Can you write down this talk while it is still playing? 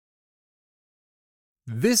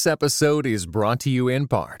This episode is brought to you in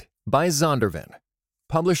part by Zondervan,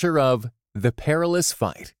 publisher of The Perilous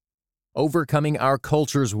Fight, Overcoming Our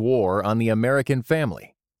Culture's War on the American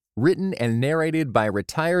Family, written and narrated by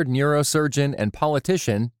retired neurosurgeon and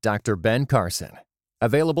politician Dr. Ben Carson.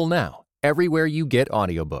 Available now everywhere you get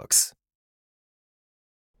audiobooks.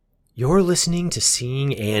 You're listening to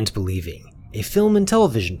Seeing and Believing, a film and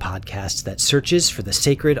television podcast that searches for the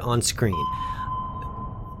sacred on screen.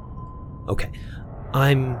 Okay,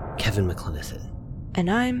 I'm Kevin McLenithan. And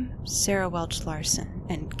I'm Sarah Welch Larson.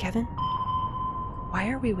 And Kevin, why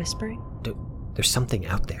are we whispering? There's something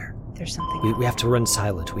out there. There's something. We have to run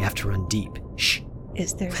silent. We have to run deep. Shh.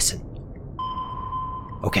 Is there? Listen.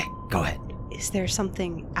 Okay, go ahead. Is there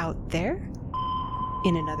something out there?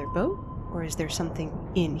 In another boat? Or is there something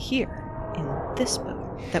in here, in this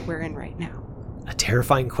boat that we're in right now? A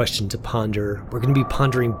terrifying question to ponder. We're going to be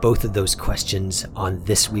pondering both of those questions on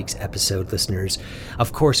this week's episode, listeners.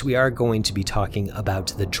 Of course, we are going to be talking about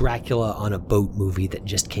the Dracula on a Boat movie that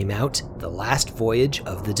just came out, The Last Voyage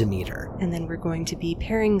of the Demeter. And then we're going to be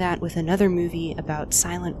pairing that with another movie about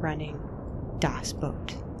silent running, Das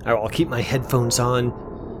Boot. All right, I'll keep my headphones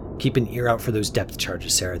on. Keep an ear out for those depth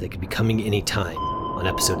charges, Sarah. They could be coming anytime on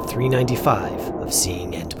episode 395 of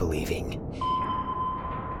Seeing and Believing.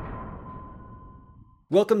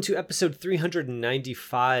 Welcome to episode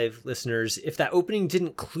 395, listeners. If that opening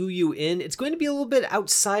didn't clue you in, it's going to be a little bit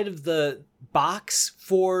outside of the box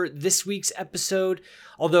for this week's episode.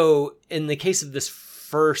 Although, in the case of this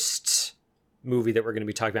first movie that we're going to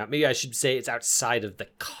be talking about, maybe I should say it's outside of the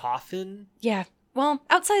coffin. Yeah, well,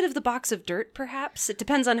 outside of the box of dirt, perhaps. It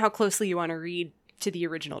depends on how closely you want to read to the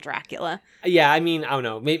original Dracula. Yeah, I mean, I don't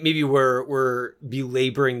know. Maybe we're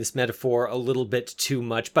belaboring this metaphor a little bit too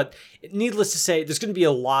much, but needless to say, there's going to be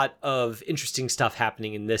a lot of interesting stuff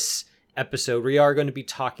happening in this episode. We are going to be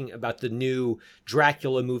talking about the new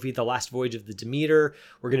Dracula movie, The Last Voyage of the Demeter.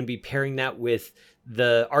 We're going to be pairing that with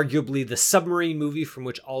arguably the submarine movie from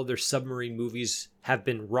which all of their submarine movies have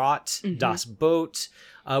been wrought, Das Boot.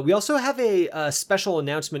 We also have a special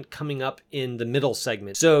announcement coming up in the middle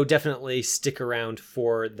segment, so definitely stick around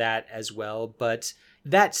for that as well. But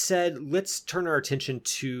that said, let's turn our attention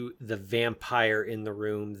to the vampire in the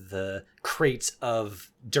room, the crates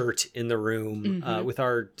of dirt in the room, with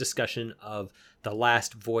our discussion of The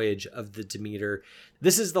Last Voyage of the Demeter.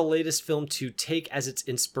 This is the latest film to take as its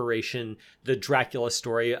inspiration the Dracula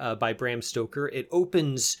story by Bram Stoker. It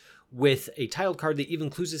opens with a title card that even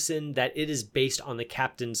clues us in that it is based on the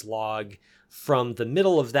captain's log from the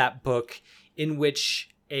middle of that book, in which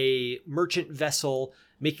a merchant vessel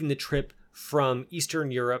making the trip from Eastern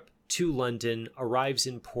Europe to London arrives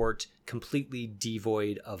in port completely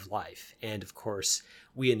devoid of life. And of course,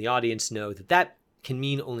 we in the audience know that that can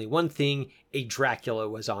mean only one thing: a Dracula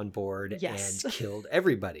was on board and killed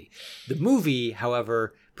everybody. The movie,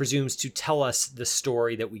 however, presumes to tell us the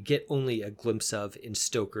story that we get only a glimpse of in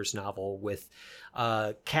Stoker's novel, with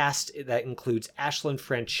a cast that includes Ashlyn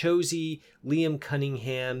Franchosi, Liam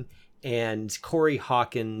Cunningham, and Corey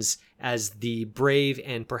Hawkins as the brave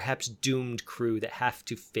and perhaps doomed crew that have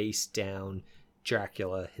to face down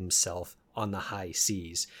Dracula himself on the high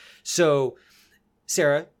seas. So,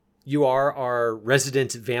 Sarah, you are our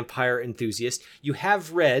resident vampire enthusiast. You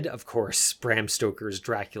have read, of course, Bram Stoker's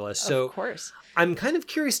Dracula. So of course. I'm kind of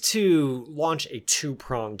curious to launch a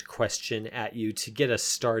two-pronged question at you to get us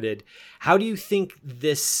started. How do you think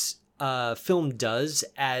this film does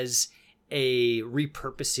as a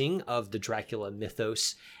repurposing of the Dracula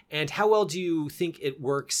mythos? And how well do you think it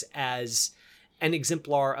works as an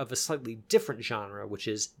exemplar of a slightly different genre, which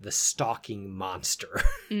is the stalking monster?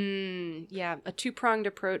 Yeah, a two-pronged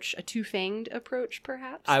approach, a two-fanged approach,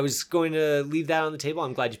 perhaps? I was going to leave that on the table.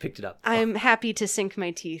 I'm glad you picked it up. I'm happy to sink my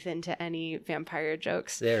teeth into any vampire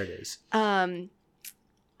jokes. There it is. I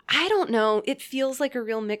don't know. It feels like a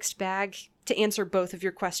real mixed bag to answer both of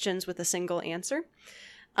your questions with a single answer.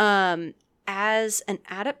 As an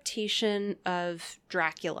adaptation of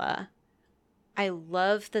Dracula, I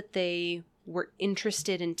love that they were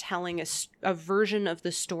interested in telling a version of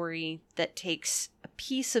the story that takes a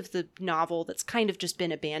piece of the novel that's kind of just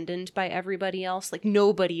been abandoned by everybody else. Like,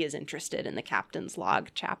 nobody is interested in the captain's log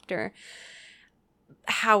chapter.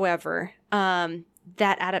 However,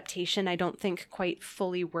 that adaptation I don't think quite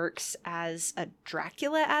fully works as a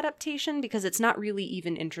Dracula adaptation, because it's not really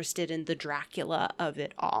even interested in the Dracula of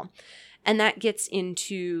it all. And that gets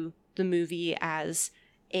into the movie as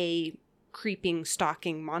a creeping,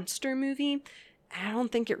 stalking monster movie. I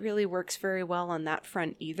don't think it really works very well on that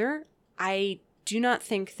front either. I do not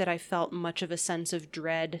think that I felt much of a sense of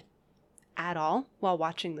dread at all while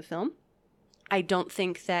watching the film. I don't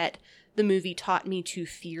think that the movie taught me to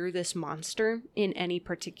fear this monster in any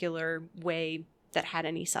particular way that had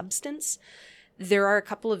any substance. There are a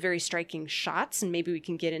couple of very striking shots, and maybe we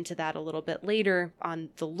can get into that a little bit later on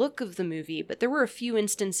the look of the movie, but there were a few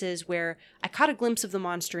instances where I caught a glimpse of the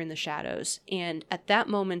monster in the shadows, and at that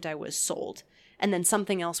moment I was sold. And then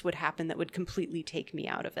something else would happen that would completely take me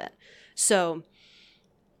out of it. So,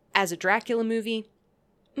 as a Dracula movie,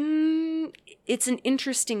 it's an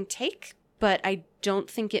interesting take, but I don't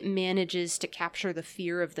think it manages to capture the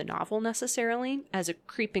fear of the novel necessarily. As a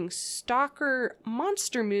creeping stalker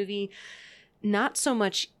monster movie, not so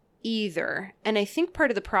much either. And I think part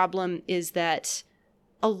of the problem is that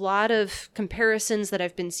a lot of comparisons that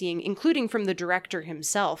I've been seeing, including from the director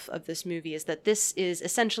himself of this movie, is that this is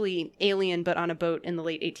essentially Alien but on a boat in the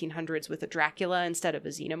late 1800s with a Dracula instead of a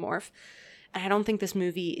xenomorph. And I don't think this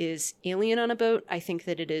movie is Alien on a boat. I think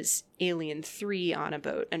that it is Alien 3 on a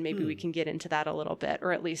boat. And maybe we can get into that a little bit.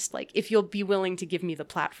 Or at least, like, if you'll be willing to give me the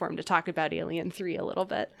platform to talk about Alien 3 a little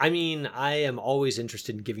bit. I mean, I am always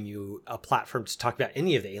interested in giving you a platform to talk about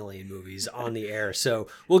any of the Alien movies on the air. So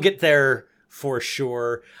we'll get there for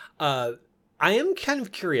sure. I am kind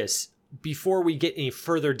of curious, before we get any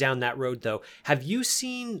further down that road, though, have you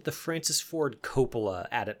seen the Francis Ford Coppola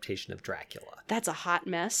adaptation of Dracula? That's a hot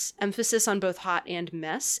mess. Emphasis on both hot and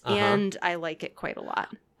mess. And I like it quite a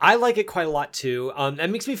lot. I like it quite a lot, too. That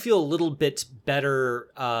makes me feel a little bit better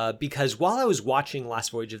because while I was watching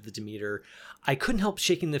Last Voyage of the Demeter, I couldn't help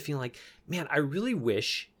shaking the feeling like, man, I really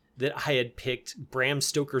wish that I had picked Bram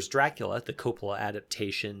Stoker's Dracula, the Coppola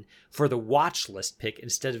adaptation, for the watch list pick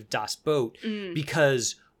instead of Das Boot,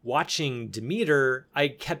 because watching Demeter, I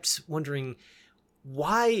kept wondering,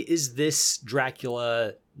 why is this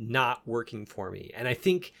Dracula not working for me? And I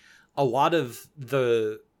think a lot of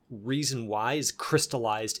the reason why is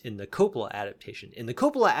crystallized in the Coppola adaptation. In the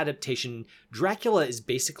Coppola adaptation, Dracula is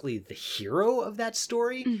basically the hero of that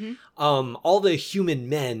story. All the human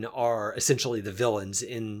men are essentially the villains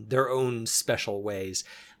in their own special ways.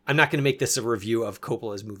 I'm not going to make this a review of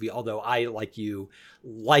Coppola's movie, although I, like you,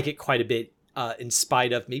 like it quite a bit in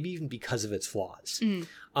spite of, maybe even because of its flaws.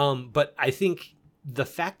 But I think the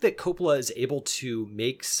fact that Coppola is able to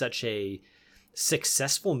make such a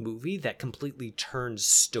successful movie that completely turns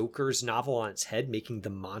Stoker's novel on its head, making the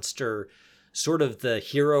monster sort of the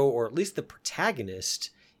hero or at least the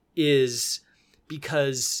protagonist, is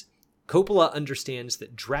because Coppola understands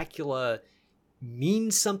that Dracula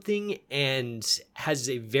means something and has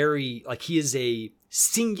a very, like, he is a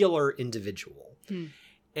singular individual.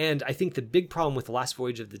 And I think the big problem with The Last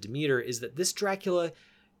Voyage of the Demeter is that this Dracula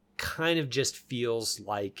kind of just feels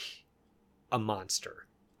like a monster.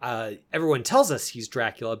 Everyone tells us he's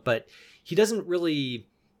Dracula, but he doesn't really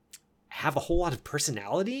have a whole lot of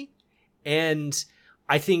personality. And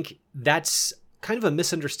I think that's kind of a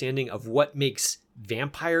misunderstanding of what makes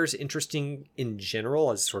vampires interesting in general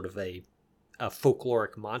as sort of a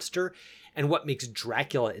folkloric monster, and what makes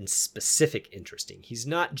Dracula in specific interesting. He's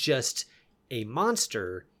not just a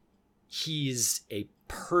monster, he's a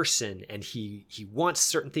person, and he wants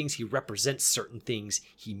certain things, he represents certain things,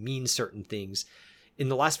 he means certain things. In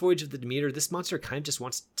The Last Voyage of the Demeter, this monster kind of just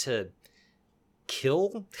wants to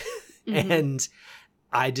kill, and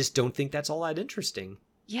I just don't think that's all that interesting.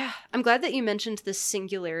 Yeah, I'm glad that you mentioned the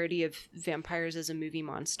singularity of vampires as a movie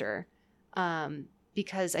monster,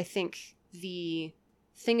 because I think the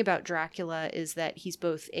thing about Dracula is that he's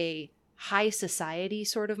both a high society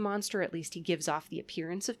sort of monster. At least he gives off the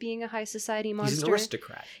appearance of being a high society monster. He's an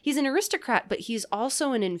aristocrat. He's an aristocrat, but he's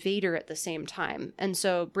also an invader at the same time. And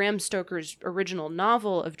so Bram Stoker's original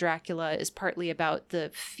novel of Dracula is partly about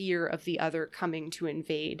the fear of the other coming to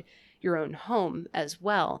invade your own home as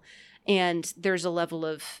well. And there's a level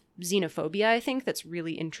of xenophobia, I think, that's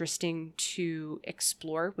really interesting to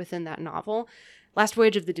explore within that novel. Last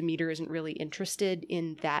Voyage of the Demeter isn't really interested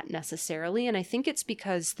in that necessarily, and I think it's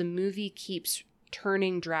because the movie keeps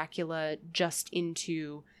turning Dracula just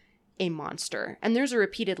into a monster. And there's a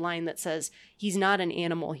repeated line that says, he's not an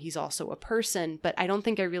animal, he's also a person, but I don't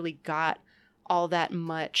think I really got all that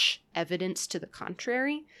much evidence to the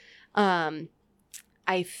contrary.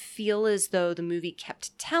 I feel as though the movie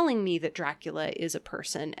kept telling me that Dracula is a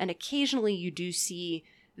person, and occasionally you do see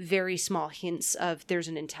very small hints of there's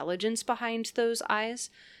an intelligence behind those eyes,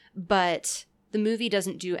 but the movie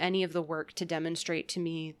doesn't do any of the work to demonstrate to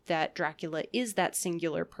me that Dracula is that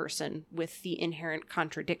singular person with the inherent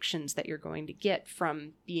contradictions that you're going to get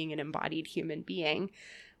from being an embodied human being.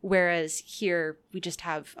 Whereas here we just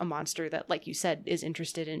have a monster that, like you said, is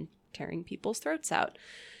interested in tearing people's throats out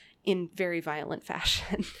in very violent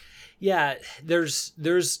fashion. Yeah, there's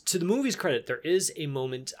to the movie's credit, there is a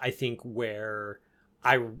moment, I think, where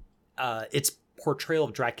I its portrayal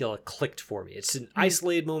of Dracula clicked for me. It's an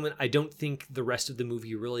isolated moment. I don't think the rest of the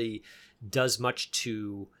movie really does much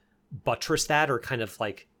to buttress that or kind of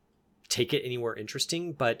like take it anywhere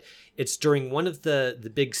interesting, but it's during one of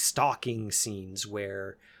the big stalking scenes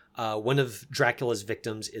where one of Dracula's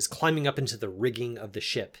victims is climbing up into the rigging of the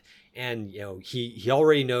ship, and he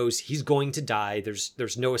already knows he's going to die.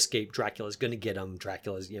 There's no escape. Dracula's going to get him.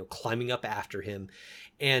 Dracula's climbing up after him,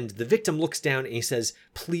 and the victim looks down and he says,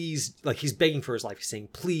 "Please," like he's begging for his life. He's saying,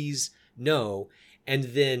 "Please, no." And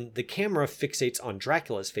then the camera fixates on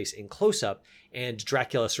Dracula's face in close up, and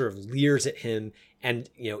Dracula sort of leers at him and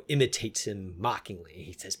imitates him mockingly.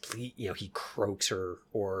 He says, "Please," he croaks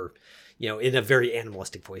or in a very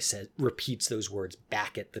animalistic voice repeats those words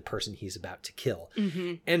back at the person he's about to kill.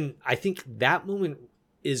 Mm-hmm. And I think that moment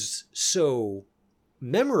is so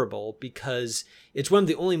memorable because it's one of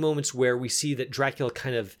the only moments where we see that Dracula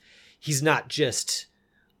he's not just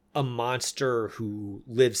a monster who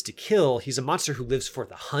lives to kill. He's a monster who lives for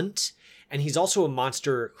the hunt. And he's also a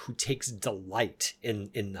monster who takes delight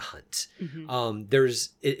in the hunt. Mm-hmm.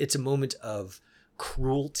 It's a moment of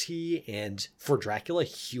cruelty and, for Dracula,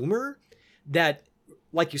 humor that,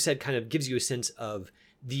 like you said, kind of gives you a sense of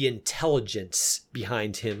the intelligence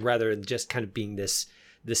behind him rather than just kind of being this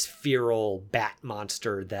feral bat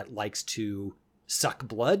monster that likes to suck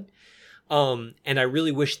blood. And I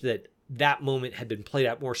really wish that moment had been played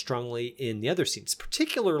out more strongly in the other scenes,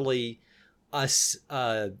 particularly a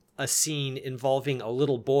scene involving a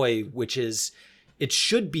little boy, which it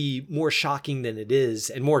should be more shocking than it is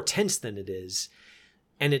and more tense than it is.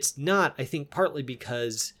 And it's not, I think, partly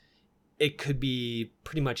because it could be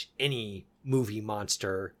pretty much any movie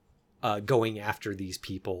monster going after these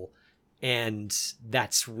people. And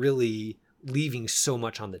that's really leaving so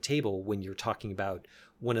much on the table when you're talking about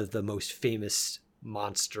one of the most famous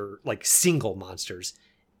single monsters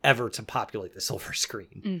ever to populate the silver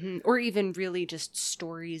screen. Mm-hmm. Or even really just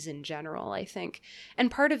stories in general, I think. And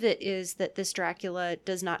part of it is that this Dracula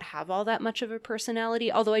does not have all that much of a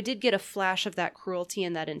personality, although I did get a flash of that cruelty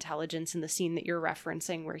and that intelligence in the scene that you're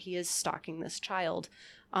referencing where he is stalking this child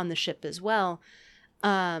on the ship as well.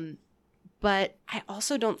 But I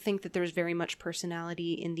also don't think that there's very much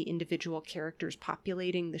personality in the individual characters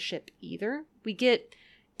populating the ship either. We get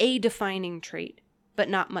a defining trait, but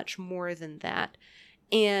not much more than that.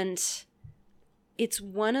 And it's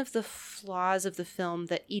one of the flaws of the film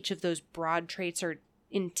that each of those broad traits are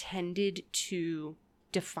intended to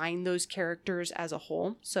define those characters as a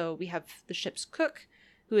whole. So we have the ship's cook,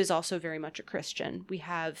 who is also very much a Christian. We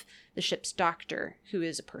have the ship's doctor, who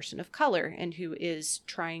is a person of color and who is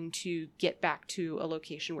trying to get back to a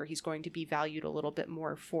location where he's going to be valued a little bit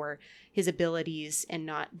more for his abilities and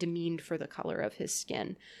not demeaned for the color of his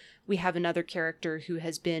skin. We have another character who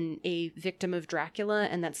has been a victim of Dracula,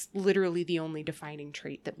 and that's literally the only defining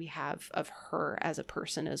trait that we have of her as a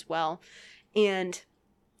person as well. And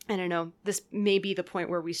I don't know, this may be the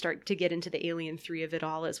point where we start to get into the Alien 3 of it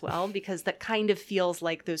all as well, because that kind of feels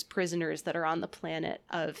like those prisoners that are on the planet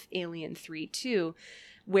of Alien 3 too,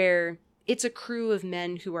 where it's a crew of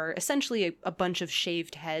men who are essentially a bunch of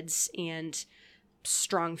shaved heads and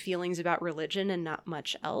strong feelings about religion and not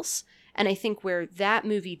much else. And I think where that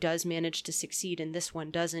movie does manage to succeed and this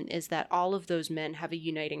one doesn't is that all of those men have a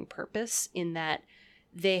uniting purpose in that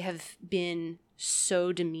they have been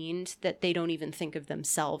so demeaned that they don't even think of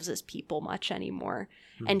themselves as people much anymore.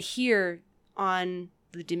 And here on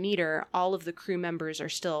the Demeter, all of the crew members are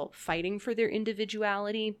still fighting for their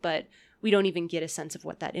individuality, but we don't even get a sense of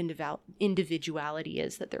what that individuality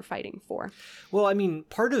is that they're fighting for. Well, I mean,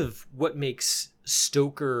 part of what makes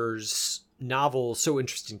Stoker's novel so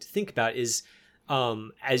interesting to think about is,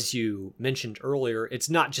 as you mentioned earlier, it's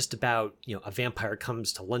not just about, a vampire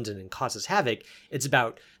comes to London and causes havoc. It's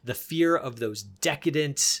about the fear of those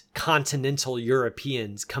decadent continental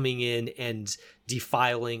Europeans coming in and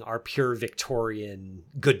defiling our pure Victorian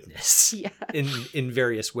goodness in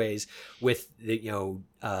various ways with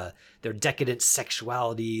their decadent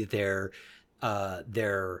sexuality, their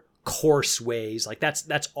coarse ways. Like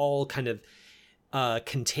that's all kind of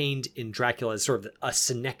contained in Dracula as sort of a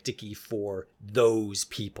synecdoche for those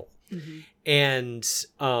people. Mm-hmm. And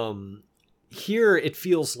here it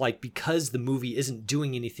feels like because the movie isn't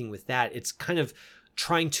doing anything with that, it's kind of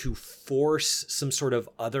trying to force some sort of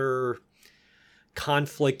other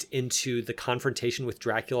conflict into the confrontation with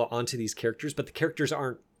Dracula onto these characters, but the characters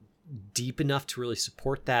aren't deep enough to really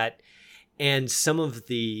support that. And some of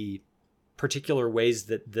the particular ways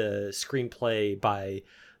that the screenplay by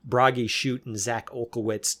Bragi Shute and Zach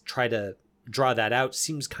Olkowitz try to draw that out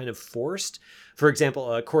seems kind of forced. For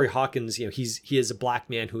example, Corey Hawkins, he is a black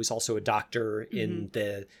man who is also a doctor in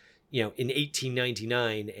the in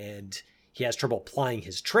 1899, and he has trouble plying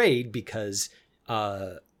his trade because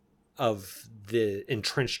of the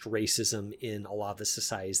entrenched racism in a lot of the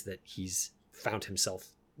societies that he's found himself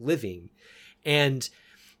living. And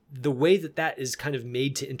the way that is kind of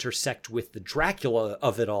made to intersect with the Dracula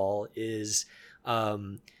of it all is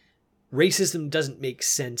racism doesn't make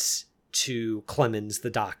sense to Clemens, the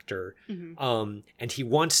doctor. And he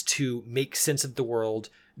wants to make sense of the world.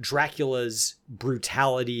 Dracula's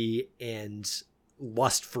brutality and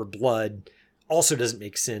lust for blood also doesn't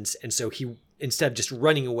make sense. And so he, instead of just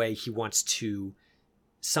running away, he wants to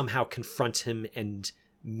somehow confront him and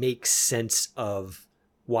make sense of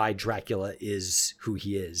why Dracula is who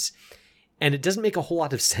he is. And it doesn't make a whole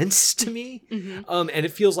lot of sense to me. And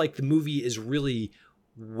it feels like the movie is really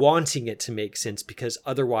wanting it to make sense, because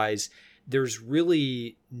otherwise there's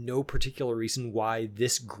really no particular reason why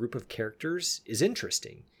this group of characters is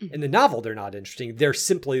interesting. In the novel, they're not interesting. They're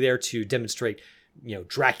simply there to demonstrate,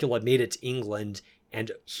 Dracula made it to England,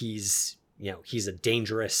 and he's a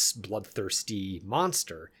dangerous, bloodthirsty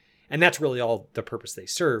monster. And that's really all the purpose they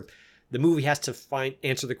serve. The movie has to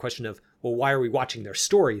answer the question of, well, why are we watching their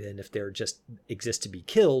story then if they're just exist to be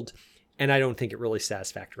killed? And I don't think it really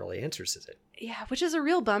satisfactorily answers it. Yeah, which is a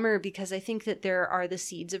real bummer, because I think that there are the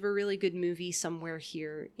seeds of a really good movie somewhere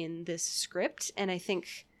here in this script. And I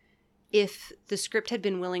think if the script had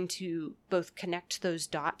been willing to both connect those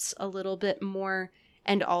dots a little bit more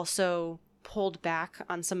and also pulled back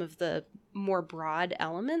on some of the more broad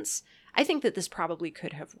elements, I think that this probably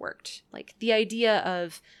could have worked. Like, the idea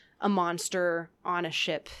of a monster on a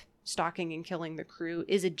ship stalking and killing the crew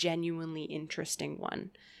is a genuinely interesting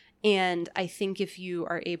one. And I think if you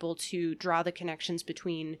are able to draw the connections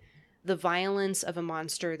between the violence of a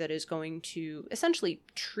monster that is going to essentially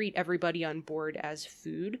treat everybody on board as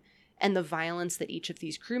food, and the violence that each of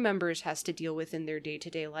these crew members has to deal with in their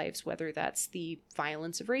day-to-day lives, whether that's the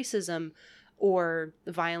violence of racism or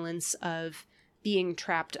the violence of being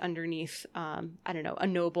trapped underneath, a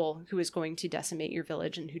noble who is going to decimate your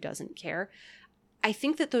village and who doesn't care. I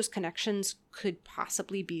think that those connections could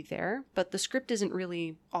possibly be there, but the script isn't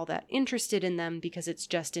really all that interested in them, because it's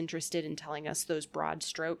just interested in telling us those broad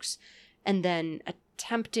strokes and then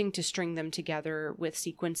attempting to string them together with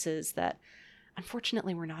sequences that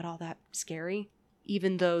unfortunately were not all that scary,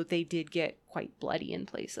 even though they did get quite bloody in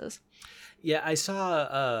places. Yeah, I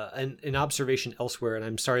saw an observation elsewhere, and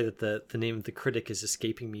I'm sorry that the name of the critic is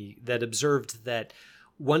escaping me, that observed that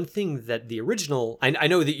one thing that the original, I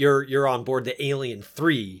know that you're on board the Alien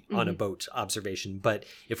 3 on a boat observation, but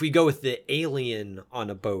if we go with the Alien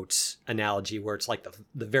on a boat analogy, where it's like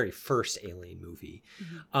the very first Alien movie,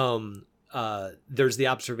 there's the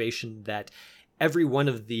observation that every one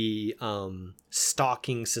of the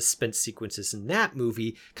stalking suspense sequences in that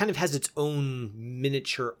movie kind of has its own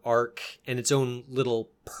miniature arc and its own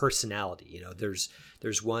little personality.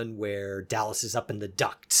 There's one where Dallas is up in the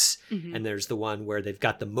ducts, and there's the one where they've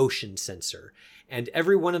got the motion sensor. And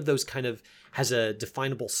every one of those kind of has a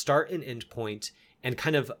definable start and end point, and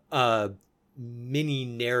kind of a mini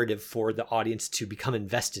narrative for the audience to become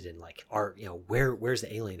invested in. Like, where's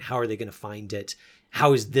the alien? How are they going to find it?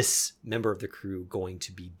 How is this member of the crew going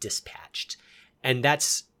to be dispatched? And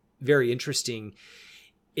that's very interesting.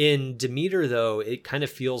 In Demeter, though, it kind of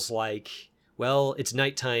feels like, well, it's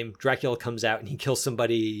nighttime. Dracula comes out and he kills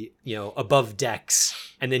somebody, above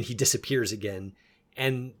decks, and then he disappears again.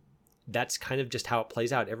 And that's kind of just how it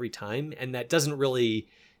plays out every time. And that doesn't really,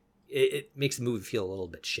 it makes the movie feel a little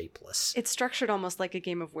bit shapeless. It's structured almost like a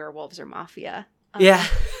game of Werewolves or Mafia. Yeah,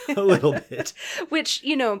 a little bit. Which,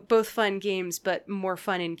 both fun games, but more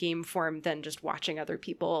fun in game form than just watching other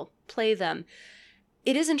people play them.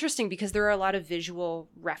 It is interesting because there are a lot of visual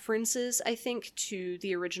references, I think, to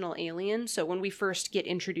the original Alien. So when we first get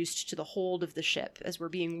introduced to the hold of the ship, as we're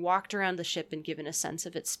being walked around the ship and given a sense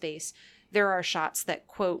of its space, there are shots that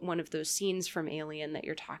quote one of those scenes from Alien that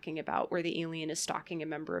you're talking about, where the alien is stalking a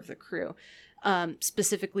member of the crew.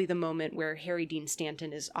 Specifically the moment where Harry Dean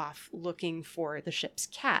Stanton is off looking for the ship's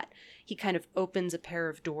cat. He kind of opens a pair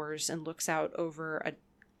of doors and looks out over a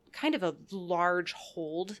kind of a large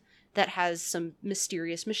hold that has some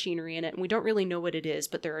mysterious machinery in it. And we don't really know what it is,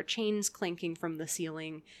 but there are chains clanking from the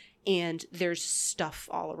ceiling and there's stuff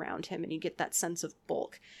all around him, and you get that sense of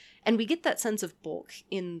bulk. And we get that sense of bulk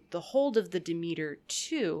in the hold of the Demeter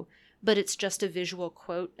too, but it's just a visual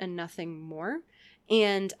quote and nothing more.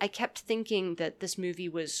 And I kept thinking that this movie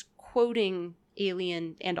was quoting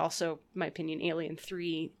Alien, and also, in my opinion, Alien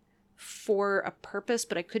 3 for a purpose,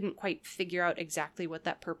 but I couldn't quite figure out exactly what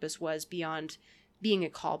that purpose was beyond being a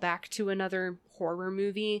callback to another horror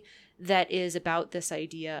movie that is about this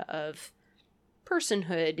idea of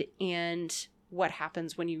personhood and what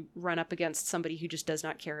happens when you run up against somebody who just does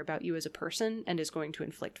not care about you as a person and is going to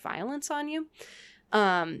inflict violence on you.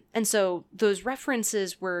 And so those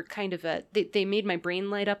references were kind of they made my brain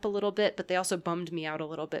light up a little bit, but they also bummed me out a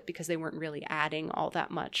little bit because they weren't really adding all that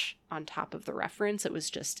much on top of the reference. It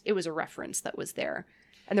was a reference that was there,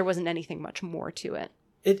 and there wasn't anything much more to it.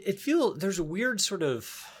 There's a weird sort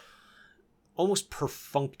of almost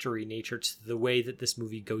perfunctory nature to the way that this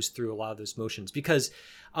movie goes through a lot of those motions, because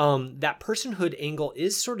that personhood angle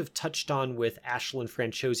is sort of touched on with Ashlyn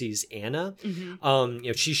Franchosi's Anna.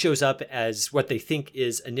 Mm-hmm. She shows up as what they think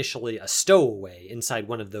is initially a stowaway inside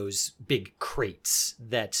one of those big crates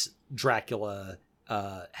that Dracula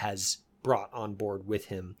has brought on board with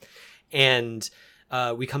him. And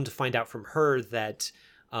we come to find out from her that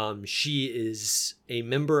she is a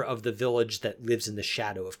member of the village that lives in the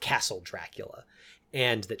shadow of Castle Dracula,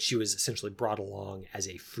 and that she was essentially brought along as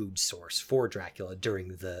a food source for Dracula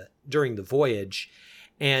during the voyage.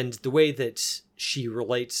 And the way that she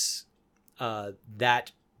relates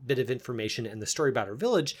that bit of information and the story about her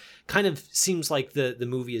village kind of seems like the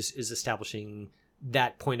movie is establishing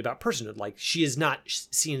that point about personhood. Like, she is not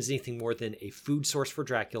seen as anything more than a food source for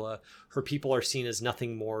Dracula. Her people are seen as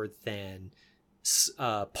nothing more than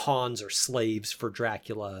pawns or slaves for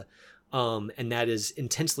Dracula, and that is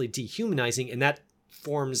intensely dehumanizing, and that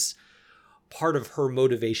forms part of her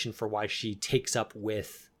motivation for why she takes up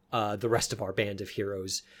with the rest of our band of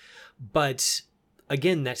heroes. But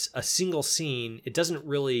again, that's a single scene. It doesn't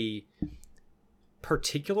really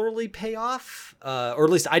particularly pay off, or at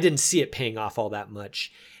least I didn't see it paying off all that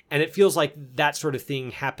much, and it feels like that sort of thing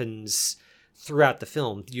happens throughout the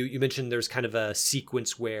film. You mentioned there's kind of a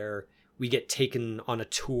sequence where we get taken on a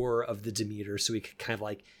tour of the Demeter, so we could kind of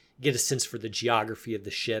like get a sense for the geography of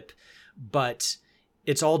the ship. But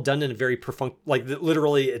it's all done in a very like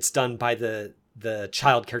literally it's done by the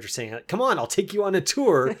child character saying, "Come on, I'll take you on a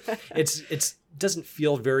tour." It's doesn't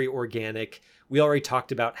feel very organic. We already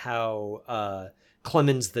talked about how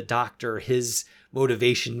Clemens, the doctor, his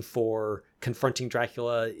motivation for confronting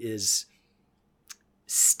Dracula is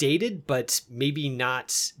stated, but maybe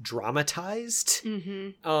not dramatized.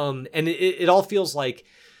 Mm-hmm. And it all feels like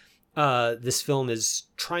this film is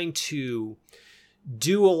trying to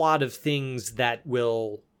do a lot of things that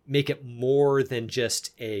will make it more than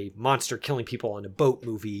just a monster killing people on a boat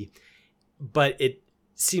movie, but it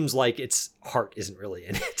seems like its heart isn't really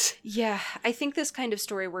in it. Yeah, I think this kind of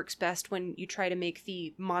story works best when you try to make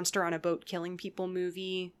the monster on a boat killing people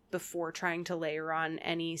movie before trying to layer on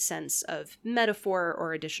any sense of metaphor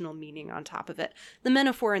or additional meaning on top of it. The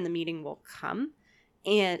metaphor and the meaning will come,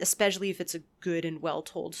 and especially if it's a good and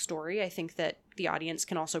well-told story, I think that the audience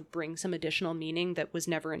can also bring some additional meaning that was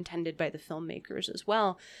never intended by the filmmakers as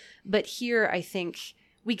well. But here, I think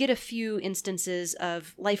we get a few instances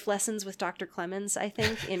of life lessons with Dr. Clemens, I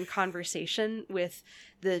think, in conversation with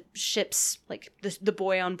the ship's, like the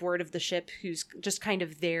boy on board of the ship who's just kind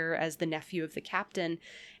of there as the nephew of the captain.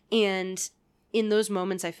 And in those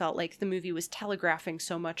moments, I felt like the movie was telegraphing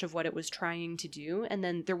so much of what it was trying to do, and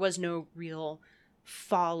then there was no real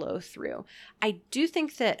follow through. I do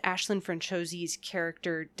think that Ashlyn Franchosi's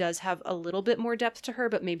character does have a little bit more depth to her,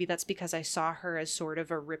 but maybe that's because I saw her as sort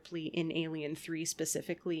of a Ripley in Alien 3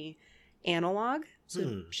 specifically analog.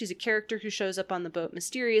 So she's a character who shows up on the boat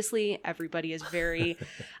mysteriously. Everybody is very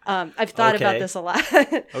I've thought about this a lot.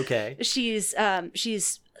 Okay. She's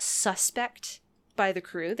suspect by the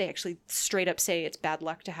crew. They actually straight up say it's bad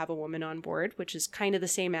luck to have a woman on board, which is kind of the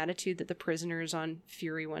same attitude that the prisoners on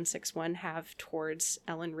Fury 161 have towards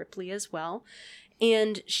Ellen Ripley as well.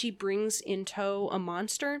 And she brings in tow a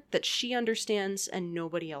monster that she understands and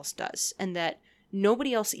nobody else does, and that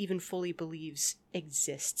nobody else even fully believes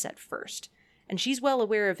exists at first. And she's well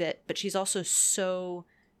aware of it, but she's also so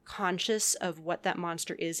conscious of what that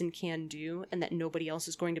monster is and can do, and that nobody else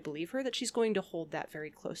is going to believe her, that she's going to hold that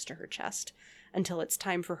very close to her chest until it's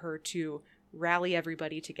time for her to rally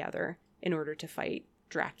everybody together in order to fight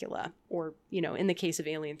Dracula, or, you know, in the case of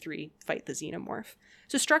Alien 3, fight the xenomorph.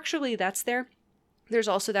 So structurally, that's there. There's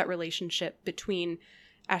also that relationship between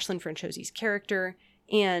Ashlyn Franchosi's character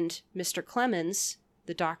and Mr. Clemens,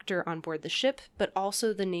 the doctor on board the ship, but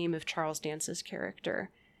also the name of Charles Dance's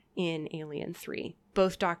character in Alien 3.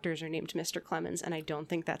 Both doctors are named Mr. Clemens, and I don't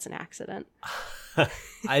think that's an accident.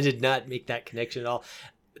 I did not make that connection at all.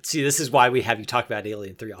 See, this is why we have you talk about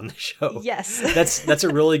Alien 3 on the show. Yes. That's a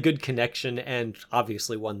really good connection, and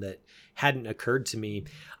obviously one that hadn't occurred to me.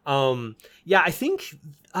 Yeah, I think,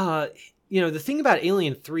 the thing about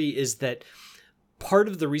Alien 3 is that part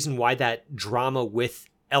of the reason why that drama with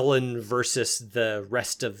Ellen versus the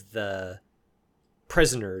rest of the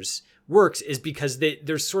prisoners works is because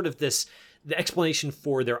there's sort of this, the explanation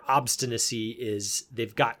for their obstinacy is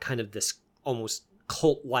they've got kind of this almost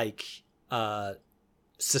cult-like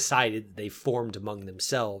society that they formed among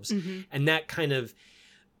themselves. Mm-hmm. And that kind of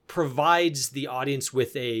provides the audience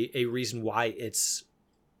with a reason why it's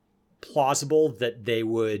plausible that they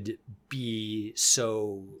would be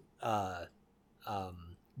so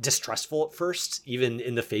distrustful at first, even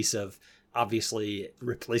in the face of, obviously,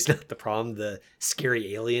 Ripley's not the problem, the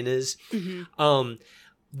scary alien is. Mm-hmm.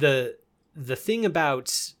 The thing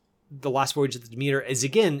about The Last Voyage of the Demeter is,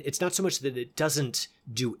 again, it's not so much that it doesn't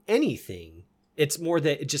do anything, it's more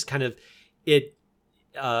that it just kind of, it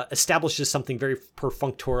establishes something very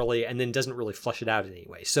perfunctorily and then doesn't really flesh it out in any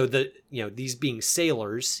way. So these being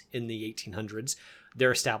sailors in the 1800s,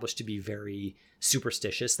 they're established to be very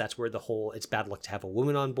superstitious. That's where the whole "it's bad luck to have a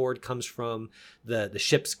woman on board" comes from. The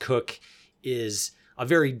ship's cook is a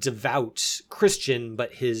very devout Christian,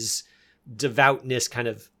 but his devoutness kind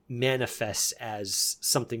of manifests as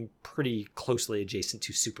something pretty closely adjacent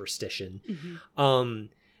to superstition. Mm-hmm.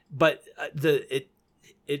 But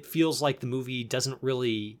it feels like the movie doesn't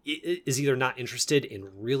really, is either not interested in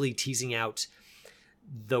really teasing out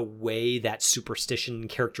the way that superstition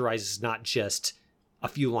characterizes not just a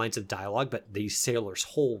few lines of dialogue, but the sailor's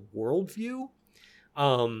whole worldview,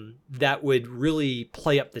 that would really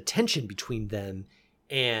play up the tension between them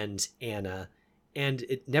and Anna. And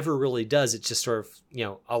it never really does. It's just sort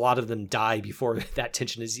of, a lot of them die before that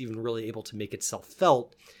tension is even really able to make itself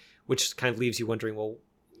felt, which kind of leaves you wondering, well,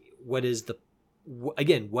 what is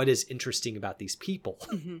interesting about these people?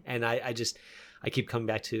 Mm-hmm. And I keep coming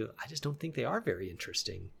back to, I just don't think they are very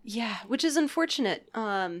interesting. Yeah, which is unfortunate.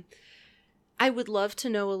 I would love to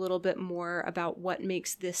know a little bit more about what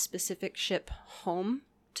makes this specific ship home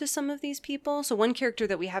to some of these people. So one character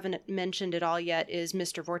that we haven't mentioned at all yet is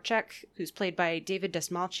Mr. Vorchek, who's played by David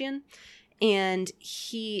Desmalchian. And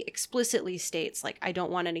he explicitly states, like, I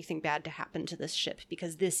don't want anything bad to happen to this ship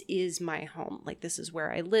because this is my home. Like, this is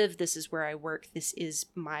where I live. This is where I work. This is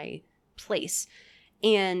my place.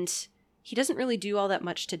 And he doesn't really do all that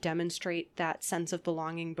much to demonstrate that sense of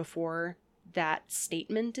belonging before that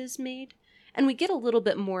statement is made. And we get a little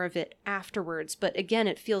bit more of it afterwards, but again,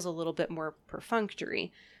 it feels a little bit more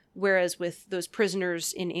perfunctory. Whereas with those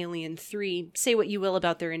prisoners in Alien 3, say what you will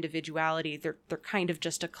about their individuality, they're kind of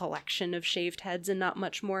just a collection of shaved heads and not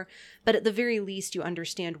much more. But at the very least, you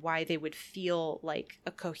understand why they would feel like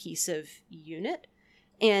a cohesive unit.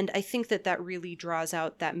 And I think that really draws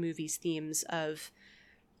out that movie's themes of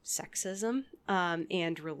sexism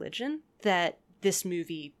and religion that this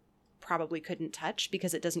movie probably couldn't touch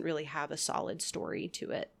because it doesn't really have a solid story to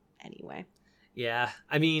it anyway. Yeah,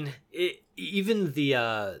 I mean, even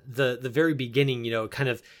the very beginning, kind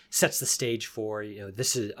of sets the stage for,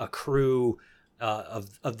 this is a crew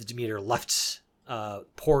of the Demeter left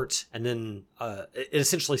port, and then it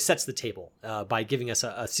essentially sets the table by giving us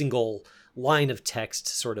a single line of text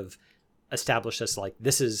to sort of establish us like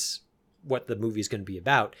this is what the movie is going to be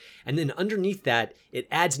about. And then underneath that, it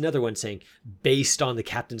adds another one saying, based on the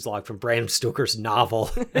captain's log from Bram Stoker's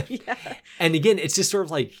novel. Yeah. And again, it's just sort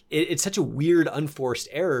of like, it's such a weird, unforced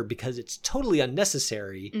error because it's totally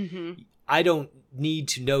unnecessary. Mm-hmm. I don't need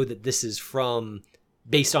to know that this is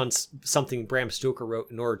based on something Bram Stoker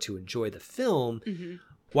wrote in order to enjoy the film. Mm-hmm.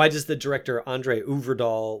 Why does the director, Andre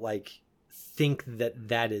Øvredal, think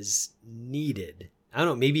that is needed? I don't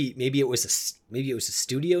know. Maybe it was a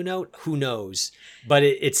studio note. Who knows? But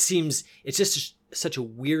it seems it's just such a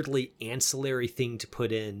weirdly ancillary thing to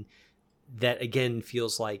put in that again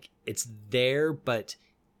feels like it's there, but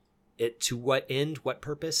to what end, what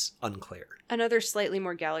purpose, unclear. Another slightly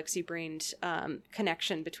more galaxy-brained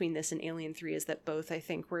connection between this and Alien 3 is that both, I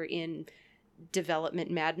think, were in development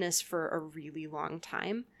madness for a really long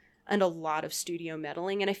time. And a lot of studio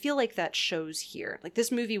meddling. And I feel like that shows here. Like,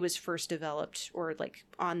 this movie was first developed or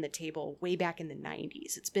on the table way back in the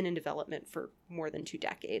 90s. It's been in development for more than 2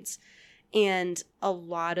 decades. And a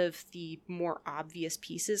lot of the more obvious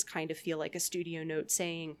pieces kind of feel like a studio note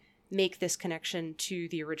saying, make this connection to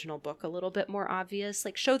the original book a little bit more obvious.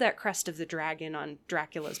 Like, show that crest of the dragon on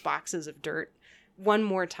Dracula's boxes of dirt one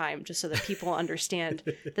more time, just so that people understand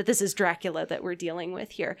that this is Dracula that we're dealing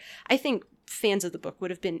with here. I think fans of the book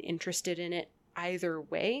would have been interested in it either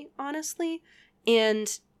way, honestly.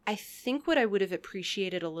 And I think what I would have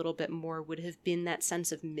appreciated a little bit more would have been that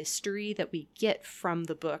sense of mystery that we get from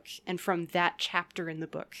the book and from that chapter in the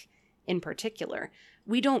book in particular.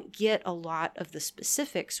 We don't get a lot of the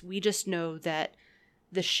specifics. We just know that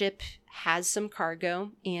the ship has some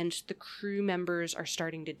cargo and the crew members are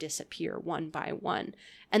starting to disappear one by one.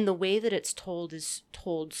 And the way that it's told is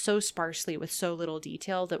told so sparsely with so little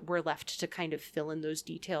detail that we're left to kind of fill in those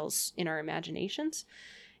details in our imaginations.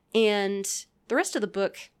 And the rest of the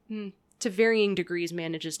book, to varying degrees,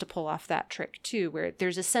 manages to pull off that trick too, where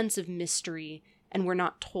there's a sense of mystery and we're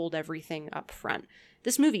not told everything up front.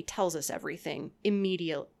 This movie tells us everything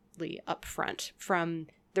immediately up front, from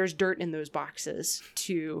there's dirt in those boxes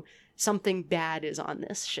to something bad is on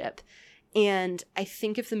this ship. And I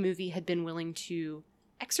think if the movie had been willing to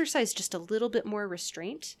exercise just a little bit more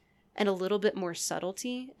restraint and a little bit more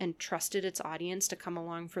subtlety and trusted its audience to come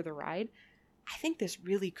along for the ride, I think this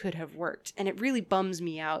really could have worked. And it really bums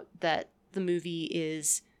me out that the movie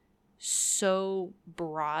is so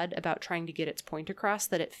broad about trying to get its point across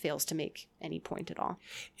that it fails to make any point at all.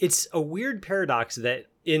 It's a weird paradox that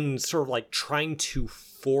in sort of like trying to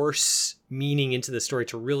force meaning into the story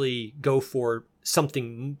to really go for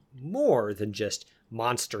something more than just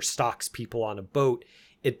monster stalks people on a boat,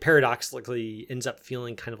 it paradoxically ends up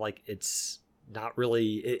feeling kind of like it's not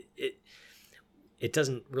really, it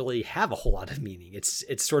doesn't really have a whole lot of meaning.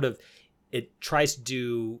 It's sort of, it tries to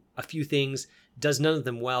do a few things, does none of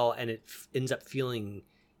them well, and it ends up feeling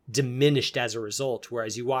diminished as a result.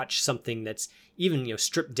 Whereas you watch something that's even,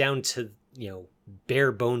 stripped down to,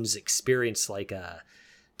 bare bones experience, like a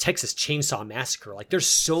Texas Chainsaw Massacre. Like there's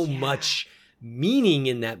so much meaning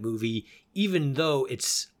in that movie, even though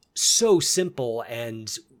it's so simple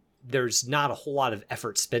and there's not a whole lot of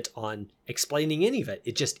effort spent on explaining any of it.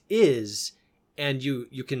 It just is. And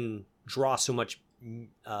you can draw so much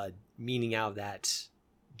meaning out of that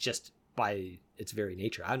just by its very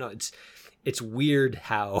nature. I don't know. It's weird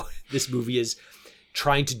how this movie is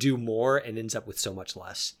trying to do more and ends up with so much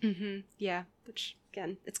less. Mm-hmm. Yeah, which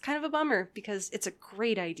again, it's kind of a bummer because it's a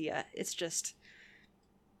great idea. It's just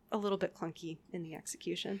a little bit clunky in the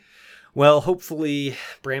execution. Well, hopefully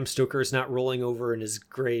Bram Stoker is not rolling over in his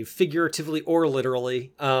grave, figuratively or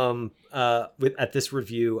literally, at this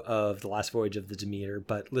review of The Last Voyage of the Demeter.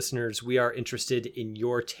 But listeners, we are interested in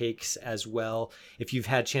your takes as well. If you've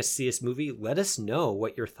had a chance to see this movie, let us know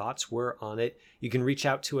what your thoughts were on it. You can reach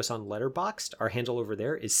out to us on Letterboxd. Our handle over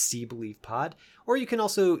there is SeeBelievePod. Or you can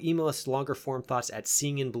also email us longer form thoughts at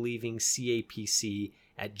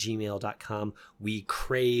seeingandbelievingcapc@gmail.com. We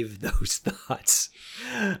crave those thoughts.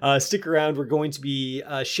 Stick around. We're going to be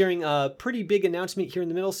sharing a pretty big announcement here in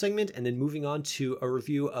the middle segment, and then moving on to a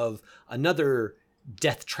review of another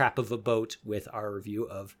death trap of a boat with our review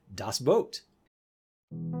of Das Boot.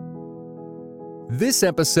 This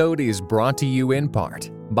episode is brought to you in part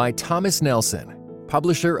by Thomas Nelson,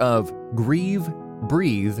 publisher of Grieve,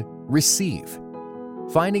 Breathe, Receive.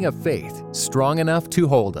 Finding a faith strong enough to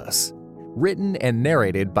hold us. Written and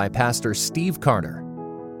narrated by Pastor Steve Carter.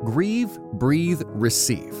 Grieve, breathe,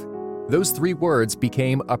 receive. Those 3 words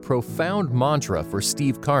became a profound mantra for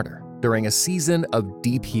Steve Carter during a season of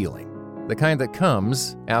deep healing, the kind that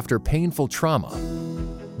comes after painful trauma.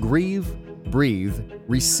 Grieve, breathe,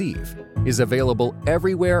 receive is available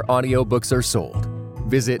everywhere audiobooks are sold.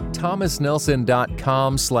 Visit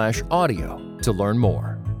thomasnelson.com/audio to learn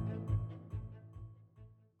more.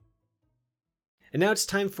 And now it's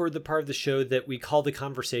time for the part of the show that we call The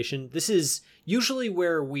Conversation. This is usually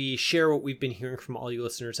where we share what we've been hearing from all you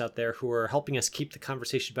listeners out there who are helping us keep the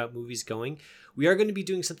conversation about movies going. We are going to be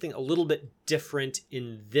doing something a little bit different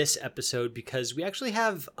in this episode because we actually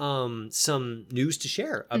have some news to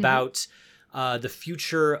share about the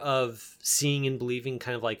future of seeing and believing,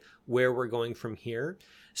 kind of like where we're going from here.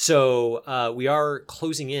 So we are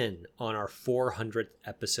closing in on our 400th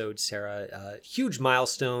episode, Sarah. Huge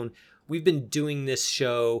milestone. We've been doing this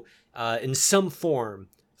show in some form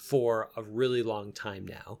for a really long time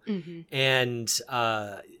now. Mm-hmm. And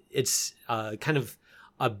it's kind of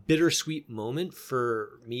a bittersweet moment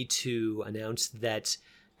for me to announce that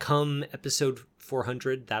come episode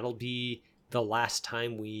 400, that'll be the last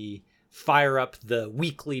time we fire up the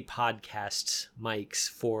weekly podcast mics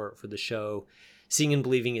for the show. Seeing and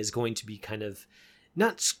Believing is going to be kind of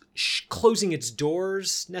not closing its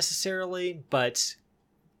doors necessarily, but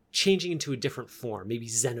changing into a different form, maybe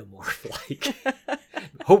xenomorph-like.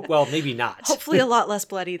 Well, maybe not. Hopefully a lot less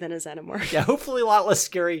bloody than a xenomorph. Yeah, hopefully a lot less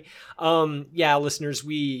scary. Listeners,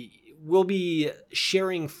 we will be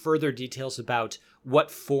sharing further details about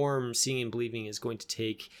what form Seeing and Believing is going to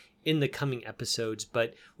take in the coming episodes,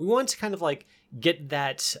 but we want to kind of like get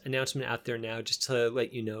that announcement out there now just to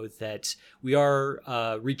let you know that we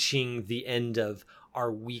are reaching the end of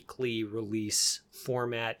our weekly release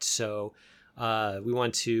format. So we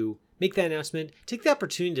want to make that announcement, take the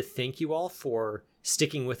opportunity to thank you all for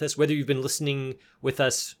sticking with us, whether you've been listening with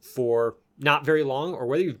us for not very long or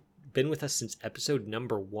whether you've been with us since episode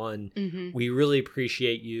number 1. Mm-hmm. We really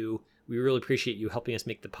appreciate you. We really appreciate you helping us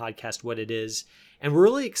make the podcast what it is. And we're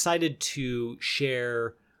really excited to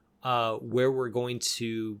share where we're going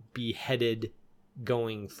to be headed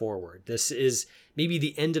going forward. This is maybe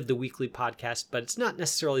the end of the weekly podcast, but it's not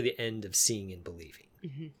necessarily the end of Seeing and Believing.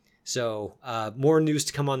 Mm-hmm. So more news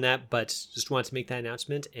to come on that, but just wanted to make that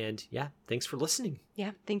announcement. And yeah, thanks for listening.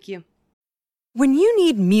 Yeah, thank you. When you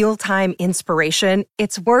need mealtime inspiration,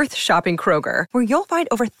 it's worth shopping Kroger, where you'll find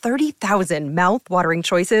over 30,000 mouth-watering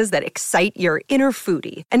choices that excite your inner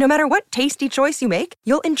foodie. And no matter what tasty choice you make,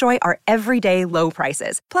 you'll enjoy our everyday low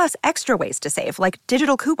prices, plus extra ways to save, like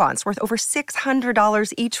digital coupons worth over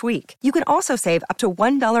 $600 each week. You can also save up to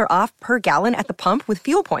 $1 off per gallon at the pump with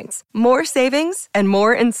fuel points. More savings and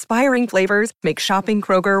more inspiring flavors make shopping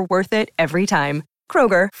Kroger worth it every time.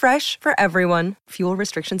 Kroger, fresh for everyone. Fuel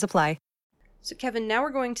restrictions apply. So, Kevin, now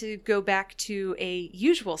we're going to go back to a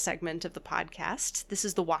usual segment of the podcast. This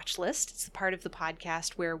is the watch list. It's the part of the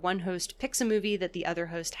podcast where one host picks a movie that the other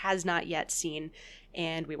host has not yet seen,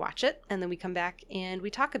 and we watch it, and then we come back and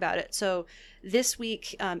we talk about it. So this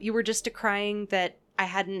week, you were just decrying that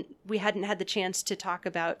we hadn't had the chance to talk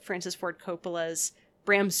about Francis Ford Coppola's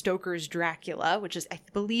Bram Stoker's Dracula, which I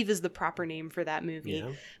believe is the proper name for that movie. Yeah.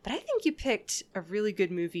 But I think you picked a really good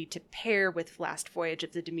movie to pair with Last Voyage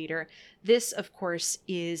of the Demeter. This, of course,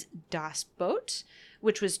 is Das Boot,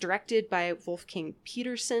 which was directed by Wolfgang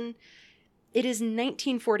Petersen. It is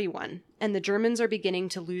 1941, and the Germans are beginning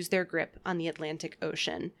to lose their grip on the Atlantic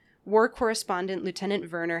Ocean. War correspondent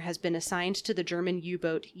Lieutenant Werner has been assigned to the German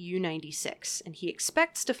U-boat U-96, and he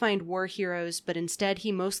expects to find war heroes, but instead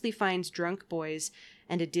he mostly finds drunk boys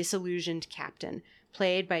and a disillusioned captain,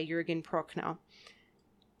 played by Jürgen Prochnow.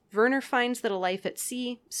 Werner finds that a life at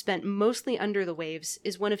sea, spent mostly under the waves,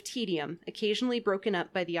 is one of tedium, occasionally broken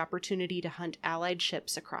up by the opportunity to hunt Allied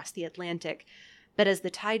ships across the Atlantic. But as the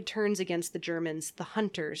tide turns against the Germans, the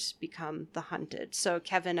hunters become the hunted. So,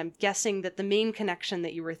 Kevin, I'm guessing that the main connection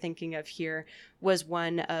that you were thinking of here was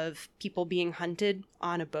one of people being hunted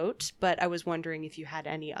on a boat, but I was wondering if you had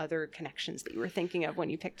any other connections that you were thinking of when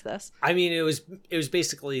you picked this. I mean, it was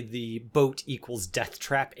basically the boat equals death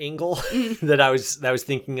trap angle that I was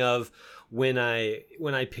thinking of when I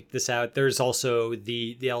picked this out. There's also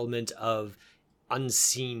the element of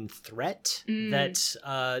unseen threat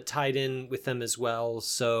that tied in with them as well.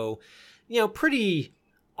 So, pretty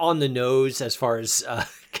on the nose as far as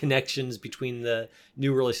connections between the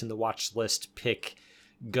new release and the watch list pick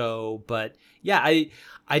go. But yeah,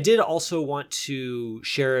 I did also want to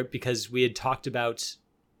share it because we had talked about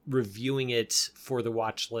reviewing it for the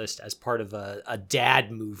watch list as part of a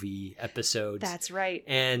dad movie episode. That's right.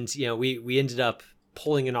 And, we ended up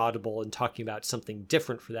pulling an audible and talking about something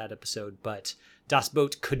different for that episode, but Das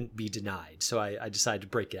Boot couldn't be denied, so I decided to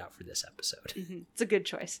break it out for this episode. Mm-hmm. It's a good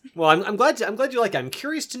choice. Well, I'm glad you like it. I'm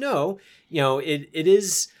curious to know. It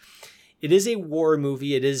is a war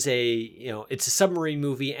movie. It is it's a submarine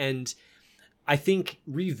movie, and I think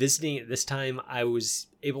revisiting it this time, I was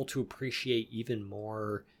able to appreciate even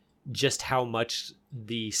more just how much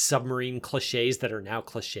the submarine cliches that are now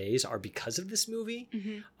cliches are because of this movie.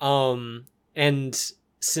 Mm-hmm. And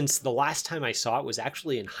since the last time I saw it was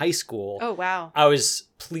actually in high school. Oh, wow. I was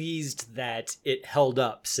pleased that it held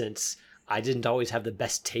up since I didn't always have the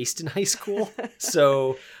best taste in high school.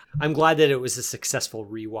 So I'm glad that it was a successful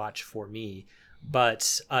rewatch for me.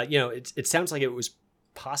 But, it sounds like it was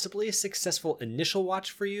possibly a successful initial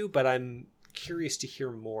watch for you, but I'm curious to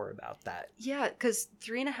hear more about that. Yeah, because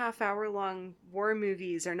 3.5 hour long war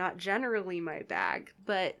movies are not generally my bag.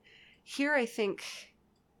 But here I think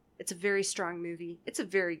it's a very strong movie. It's a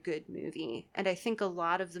very good movie. And I think a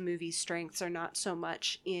lot of the movie's strengths are not so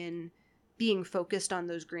much in being focused on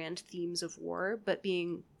those grand themes of war, but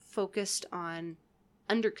being focused on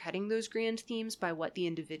undercutting those grand themes by what the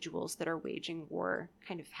individuals that are waging war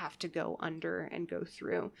kind of have to go under and go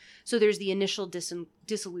through. So there's the initial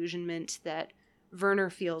disillusionment that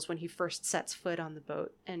Werner feels when he first sets foot on the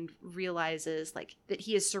boat and realizes that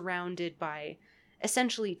he is surrounded by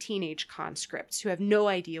essentially teenage conscripts who have no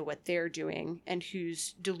idea what they're doing and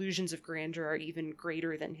whose delusions of grandeur are even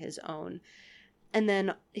greater than his own. And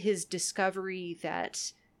then his discovery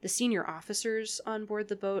that the senior officers on board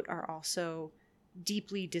the boat are also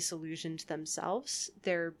deeply disillusioned themselves.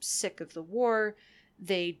 They're sick of the war.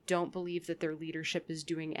 They don't believe that their leadership is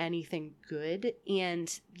doing anything good,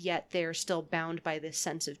 and yet they're still bound by this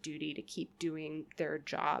sense of duty to keep doing their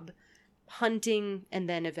job, hunting and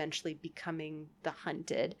then eventually becoming the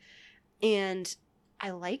hunted. And I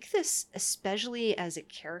like this, especially as a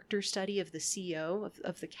character study of the CEO,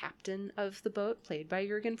 of the captain of the boat, played by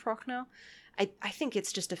Jürgen Prochnow. I think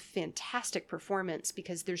it's just a fantastic performance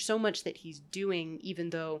because there's so much that he's doing, even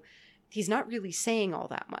though he's not really saying all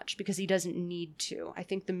that much because he doesn't need to. I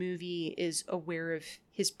think the movie is aware of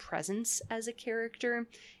his presence as a character,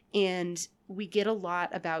 and we get a lot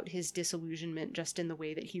about his disillusionment just in the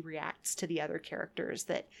way that he reacts to the other characters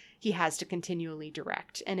that he has to continually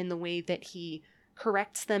direct, and in the way that he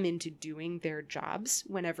corrects them into doing their jobs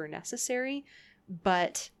whenever necessary,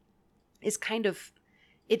 but is kind of,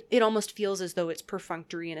 it almost feels as though it's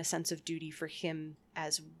perfunctory in a sense of duty for him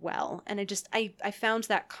as well. And I found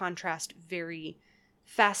that contrast very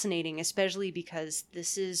fascinating, especially because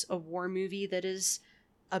this is a war movie that is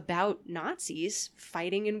about Nazis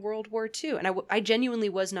fighting in World War II. And I genuinely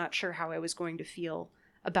was not sure how I was going to feel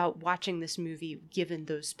about watching this movie given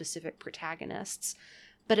those specific protagonists.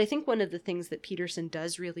 But I think one of the things that Peterson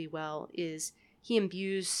does really well is he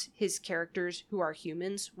imbues his characters, who are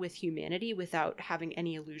humans, with humanity without having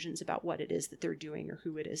any illusions about what it is that they're doing or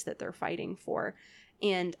who it is that they're fighting for.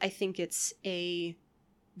 And I think it's a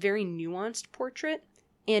very nuanced portrait,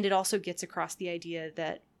 and it also gets across the idea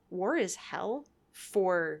that war is hell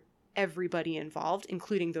for everybody involved,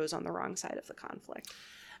 including those on the wrong side of the conflict.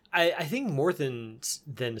 I think more than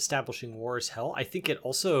establishing war as hell, I think it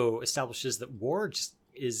also establishes that war just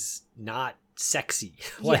is not sexy.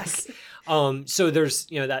 Yes. So there's,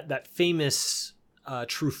 that famous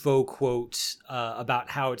Truffaut quote about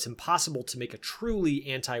how it's impossible to make a truly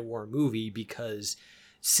anti-war movie because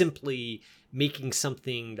simply making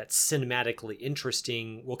something that's cinematically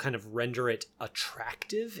interesting will kind of render it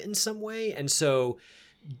attractive in some way. And so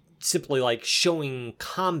simply like showing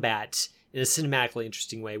combat in a cinematically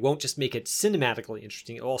interesting way won't just make it cinematically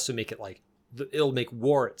interesting, it'll also make it like it'll make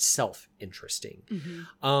war itself interesting.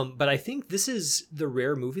 Mm-hmm. But I think this is the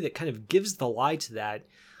rare movie that kind of gives the lie to that,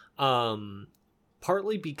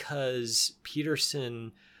 partly because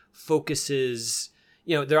Peterson focuses,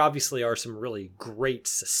 there obviously are some really great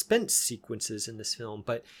suspense sequences in this film,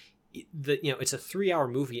 but it's a 3-hour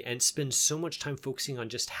movie and spends so much time focusing on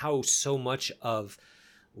just how so much of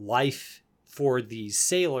life for these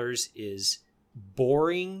sailors is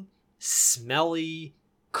boring, smelly,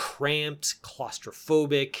 cramped,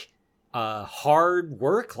 claustrophobic, hard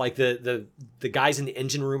work. Like the guys in the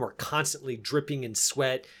engine room are constantly dripping in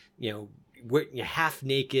sweat, half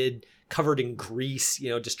naked, covered in grease,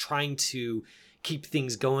 just trying to keep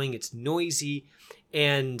things going. It's noisy,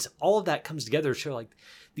 and all of that comes together to show like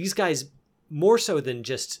these guys, more so than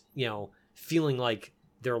just feeling like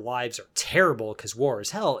their lives are terrible because war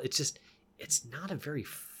is hell. It's not a very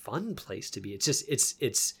fun place to be. It's just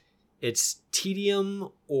it's tedium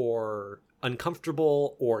or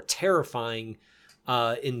uncomfortable or terrifying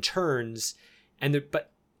in turns,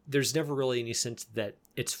 but there's never really any sense that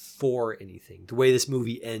it's for anything. The way this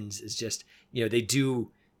movie ends is just, they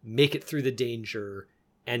do make it through the danger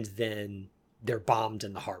and then they're bombed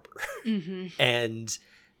in the harbor. Mm-hmm. And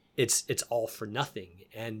it's all for nothing.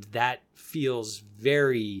 And that feels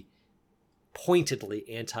very pointedly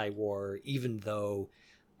anti-war, even though,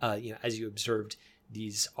 as you observed,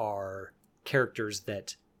 these are characters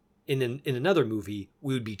that in another movie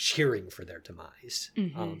we would be cheering for their demise.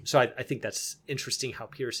 Mm-hmm. So I think that's interesting how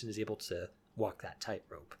Pearson is able to walk that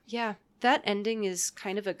tightrope. Yeah, that ending is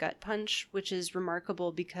kind of a gut punch, which is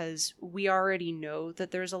remarkable because we already know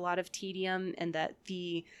that there's a lot of tedium and that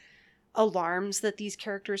the alarms that these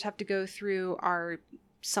characters have to go through are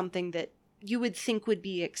something that you would think would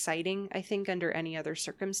be exciting, I think, under any other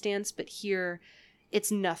circumstance. But here,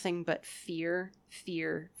 it's nothing but fear,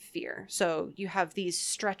 fear, fear. So you have these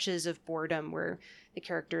stretches of boredom where the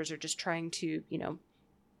characters are just trying to,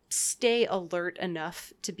 stay alert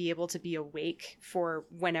enough to be able to be awake for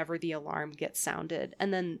whenever the alarm gets sounded.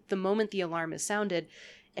 And then the moment the alarm is sounded,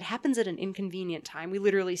 it happens at an inconvenient time. We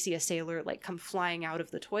literally see a sailor come flying out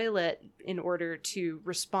of the toilet in order to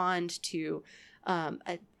respond to I'm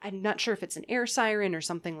not sure if it's an air siren or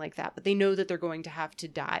something like that, but they know that they're going to have to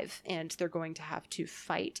dive and they're going to have to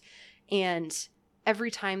fight. And every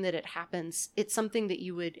time that it happens, it's something that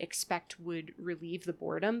you would expect would relieve the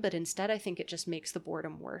boredom, but instead I think it just makes the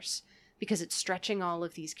boredom worse because it's stretching all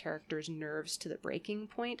of these characters' nerves to the breaking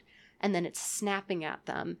point, and then it's snapping at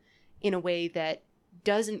them in a way that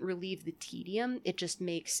doesn't relieve the tedium. It just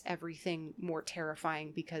makes everything more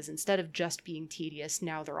terrifying because instead of just being tedious,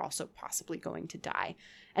 now they're also possibly going to die.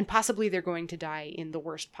 And possibly they're going to die in the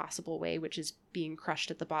worst possible way, which is being crushed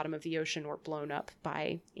at the bottom of the ocean or blown up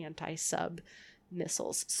by anti-sub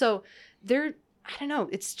missiles. So I don't know,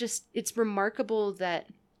 it's remarkable that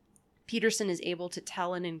Peterson is able to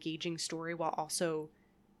tell an engaging story while also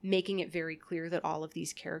making it very clear that all of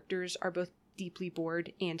these characters are both deeply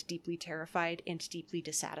bored and deeply terrified and deeply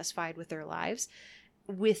dissatisfied with their lives,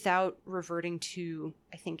 without reverting to,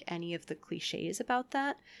 I think, any of the cliches about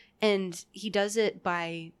that. And he does it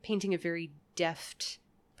by painting a very deft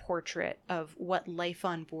portrait of what life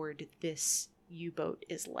on board this U-boat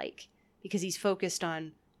is like, because he's focused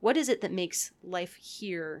on what is it that makes life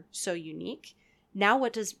here so unique. Now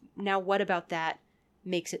what about that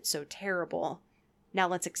makes it so terrible? Now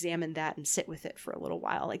let's examine that and sit with it for a little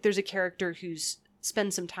while. Like, there's a character who's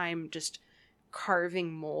spent some time just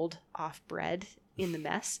carving mold off bread in the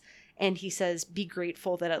mess, and he says, be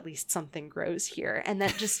grateful that at least something grows here. And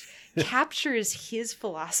that just captures his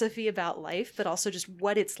philosophy about life, but also just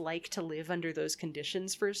what it's like to live under those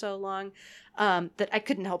conditions for so long, that I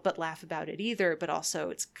couldn't help but laugh about it either. But also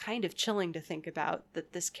it's kind of chilling to think about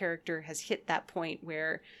that this character has hit that point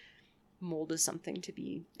where mold is something to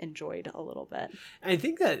be enjoyed a little bit. I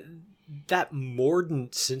think that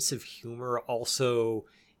mordant sense of humor also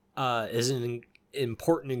is an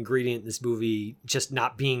important ingredient in this movie, just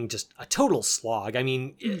not being just a total slog. I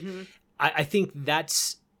mean, I think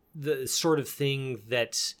that's the sort of thing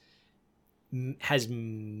that has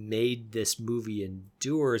made this movie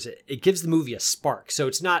endures. It gives the movie a spark. So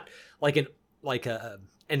it's not like an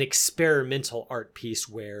experimental art piece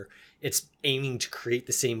where it's aiming to create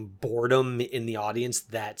the same boredom in the audience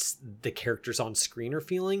that the characters on screen are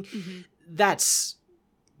feeling. That's,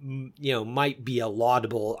 might be a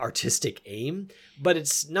laudable artistic aim, but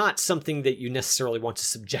it's not something that you necessarily want to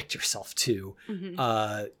subject yourself to,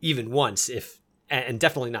 even once, and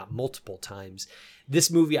definitely not multiple times. This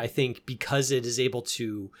movie, I think, because it is able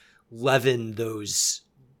to leaven those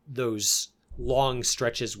long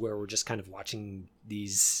stretches where we're just kind of watching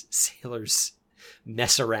these sailors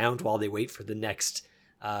mess around while they wait for the next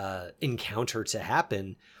encounter to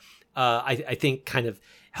happen, I think kind of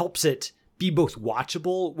helps it be both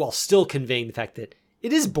watchable while still conveying the fact that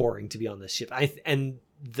it is boring to be on this ship. And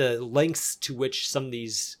the lengths to which some of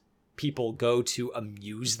these people go to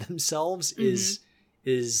amuse themselves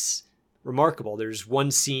is remarkable. There's one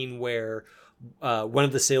scene where one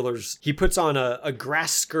of the sailors, he puts on a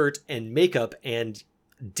grass skirt and makeup and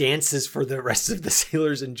dances for the rest of the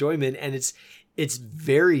sailors' enjoyment, and it's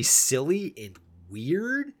very silly and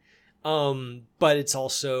weird, but it's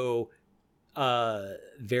also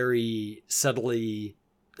very subtly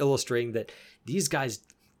illustrating that these guys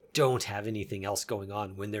don't have anything else going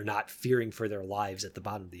on when they're not fearing for their lives at the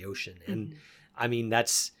bottom of the ocean. And I mean,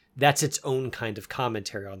 that's its own kind of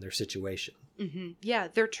commentary on their situation. Yeah,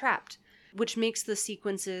 they're trapped, which makes the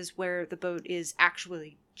sequences where the boat is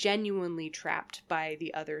actually genuinely trapped by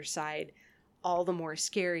the other side all the more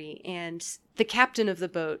scary. And the captain of the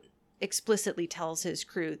boat explicitly tells his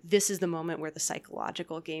crew, this is the moment where the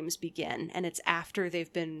psychological games begin. And it's after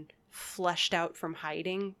they've been flushed out from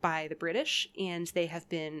hiding by the British, and they have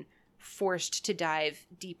been forced to dive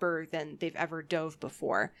deeper than they've ever dove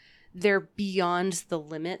before. They're beyond the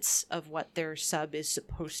limits of what their sub is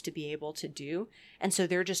supposed to be able to do. And so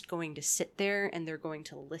they're just going to sit there, and they're going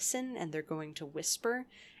to listen, and they're going to whisper,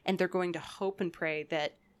 and they're going to hope and pray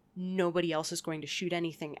that nobody else is going to shoot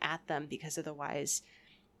anything at them, because otherwise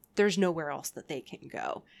there's nowhere else that they can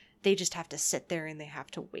go. They just have to sit there and they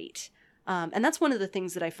have to wait. And that's one of the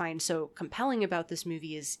things that I find so compelling about this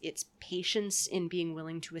movie is its patience in being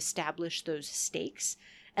willing to establish those stakes,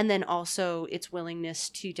 and then also its willingness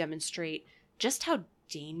to demonstrate just how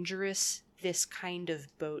dangerous this kind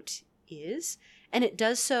of boat is. And it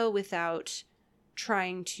does so without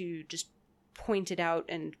trying to just point it out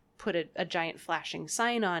and put a giant flashing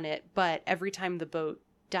sign on it, but every time the boat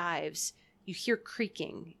dives, you hear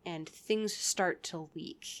creaking and things start to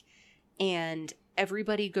leak, and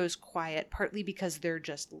everybody goes quiet, partly because they're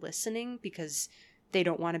just listening because they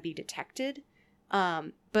don't want to be detected,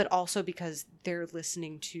 but also because they're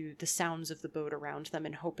listening to the sounds of the boat around them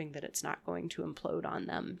and hoping that it's not going to implode on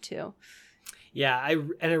them too. Yeah, I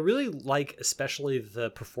really like especially the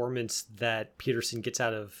performance that Peterson gets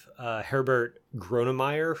out of Herbert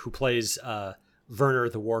Grönemeyer, who plays Werner,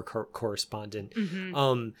 the war correspondent.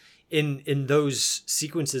 In those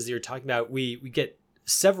sequences that you're talking about, we get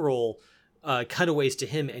several cutaways to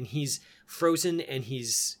him, and he's frozen, and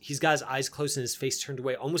he's got his eyes closed and his face turned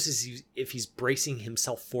away, almost as if he's bracing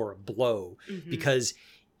himself for a blow, because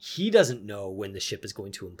he doesn't know when the ship is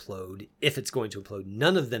going to implode, if it's going to implode.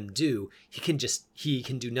 None of them do. He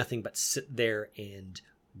can do nothing but sit there and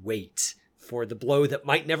wait for the blow that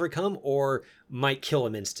might never come or might kill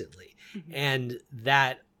him instantly. And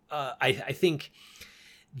that I think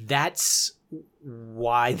that's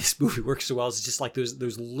why this movie works so well is just like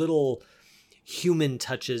those little human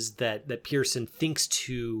touches that Pearson thinks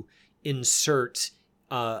to insert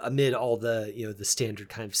amid all the the standard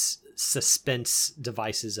kind of suspense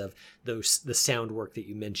devices of the sound work that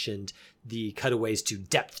you mentioned, the cutaways to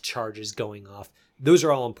depth charges going off. Those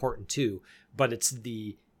are all important too, but it's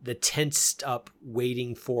the tensed up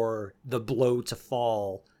waiting for the blow to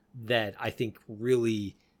fall that I think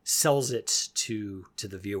really sells it to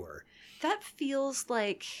the viewer. That feels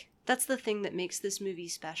like that's the thing that makes this movie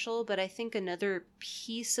special, but I think another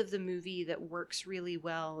piece of the movie that works really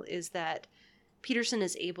well is that Peterson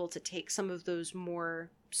is able to take some of those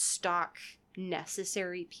more stock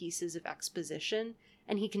necessary pieces of exposition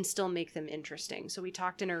and he can still make them interesting. So we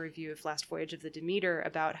talked in our review of Last Voyage of the Demeter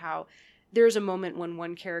about how there's a moment when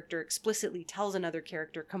one character explicitly tells another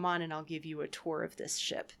character, come on and I'll give you a tour of this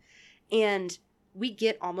ship. And we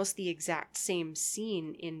get almost the exact same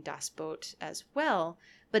scene in Das Boot as well,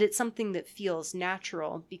 but it's something that feels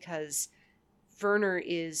natural because Werner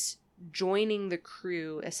is joining the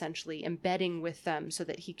crew, essentially embedding with them so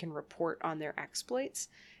that he can report on their exploits.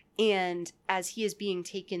 And as he is being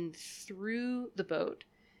taken through the boat,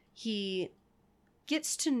 he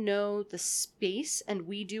gets to know the space, and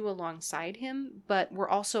we do alongside him, but we're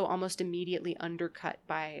also almost immediately undercut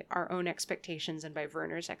by our own expectations and by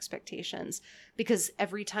Werner's expectations, because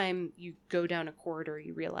every time you go down a corridor,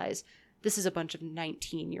 you realize this is a bunch of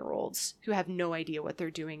 19-year-olds who have no idea what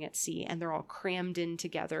they're doing at sea, and they're all crammed in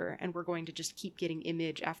together, and we're going to just keep getting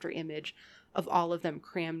image after image of all of them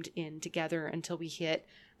crammed in together until we hit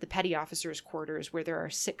the petty officer's quarters, where there are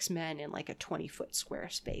 6 men in like a 20-foot square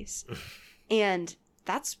space. And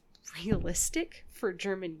that's realistic for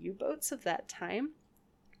German U-boats of that time.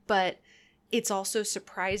 But it's also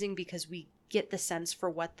surprising because we get the sense for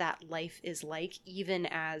what that life is like, even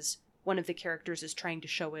as one of the characters is trying to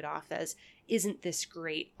show it off as, isn't this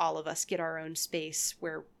great? All of us get our own space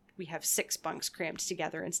where we have 6 bunks crammed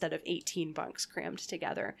together instead of 18 bunks crammed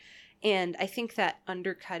together. And I think that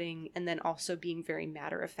undercutting and then also being very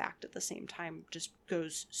matter-of-fact at the same time just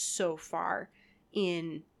goes so far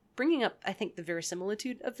in bringing up, I think, the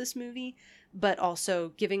verisimilitude of this movie, but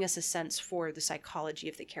also giving us a sense for the psychology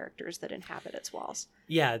of the characters that inhabit its walls.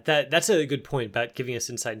 Yeah, that's a good point about giving us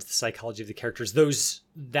insight into the psychology of the characters.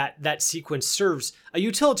 That sequence serves a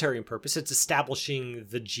utilitarian purpose. It's establishing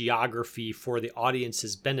the geography for the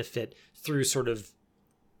audience's benefit through sort of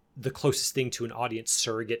the closest thing to an audience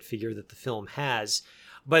surrogate figure that the film has.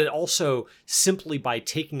 But it also, simply by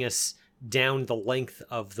taking us down the length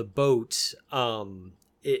of the boat,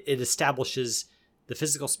 it establishes the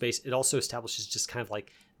physical space. It also establishes just kind of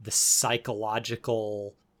like the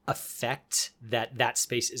psychological effect that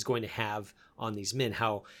space is going to have on these men.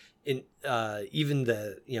 How in even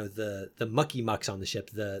the mucky mucks on the ship,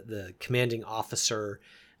 the commanding officer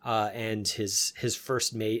and his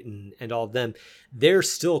first mate and all of them, they're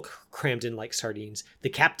still crammed in like sardines. The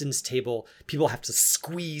captain's table, people have to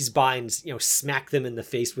squeeze by and smack them in the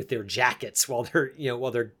face with their jackets while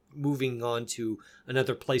they're moving on to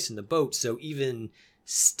another place in the boat. So even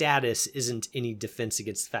status isn't any defense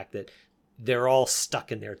against the fact that they're all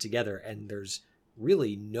stuck in there together and there's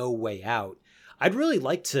really no way out. I'd really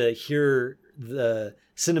like to hear the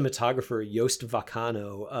cinematographer Joost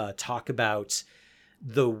Vacano talk about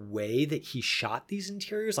the way that he shot these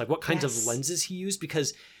interiors, like what kinds of lenses he used,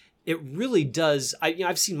 because it really does.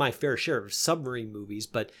 I've seen my fair share of submarine movies,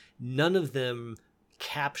 but none of them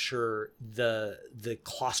capture the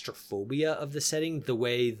claustrophobia of the setting the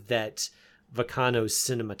way that Vacano's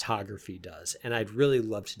cinematography does. And I'd really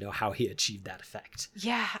love to know how he achieved that effect.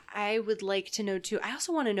 Yeah, I would like to know too. I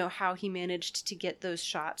also want to know how he managed to get those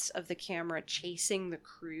shots of the camera chasing the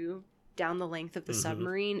crew down the length of the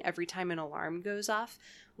submarine every time an alarm goes off.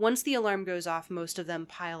 Once the alarm goes off, most of them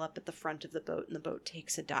pile up at the front of the boat and the boat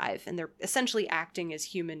takes a dive, and they're essentially acting as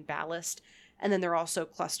human ballast. And then they're also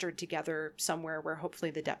clustered together somewhere where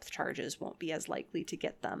hopefully the depth charges won't be as likely to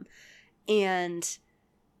get them. And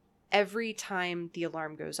every time the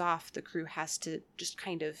alarm goes off, the crew has to just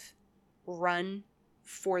kind of run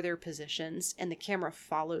for their positions, and the camera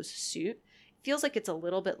follows suit. Feels like it's a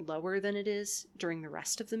little bit lower than it is during the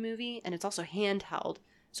rest of the movie, and it's also handheld,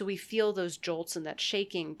 so we feel those jolts and that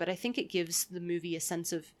shaking, but I think it gives the movie a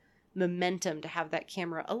sense of momentum to have that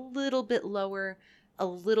camera a little bit lower, a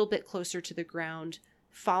little bit closer to the ground,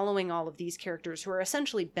 following all of these characters who are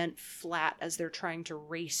essentially bent flat as they're trying to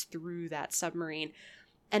race through that submarine,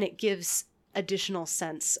 and it gives additional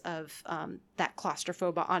sense of that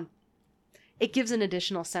claustrophobia on It gives an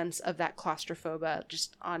additional sense of that claustrophobia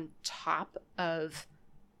just on top of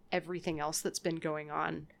everything else that's been going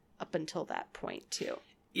on up until that point, too.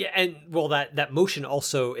 Yeah, and well, that motion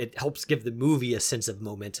also, it helps give the movie a sense of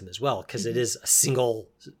momentum as well, because it is a single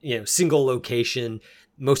location.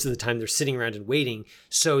 Most of the time they're sitting around and waiting.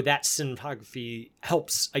 So that cinematography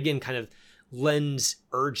helps, again, kind of lends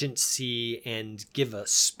urgency and give a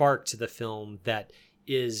spark to the film that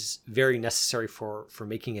is very necessary for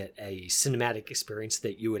making it a cinematic experience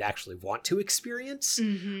that you would actually want to experience.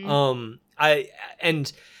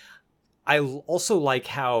 I also like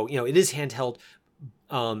how, it is handheld,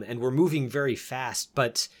 and we're moving very fast,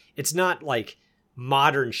 but it's not like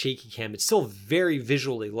modern shaky cam. It's still very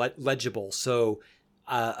visually legible. So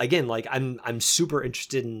again, like I'm super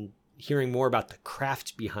interested in hearing more about the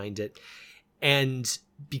craft behind it. And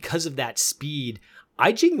because of that speed,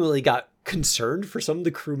 I genuinely got concerned for some of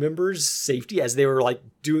the crew members' safety as they were like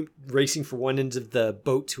racing from one end of the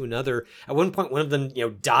boat to another. At one point, one of them,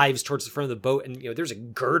 dives towards the front of the boat, and there's a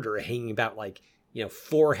girder hanging about like,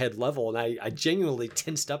 forehead level. And I genuinely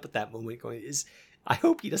tensed up at that moment, going, I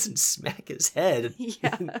hope he doesn't smack his head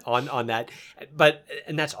on that.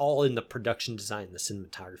 And that's all in the production design, the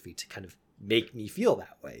cinematography, to kind of make me feel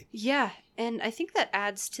that way. Yeah, and I think that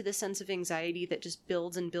adds to the sense of anxiety that just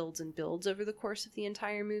builds and builds and builds over the course of the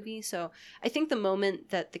entire movie. So I think the moment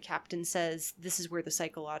that the captain says, this is where the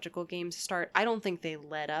psychological games start, I don't think they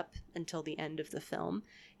let up until the end of the film.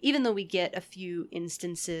 Even though we get a few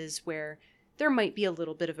instances where there might be a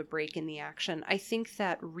little bit of a break in the action, I think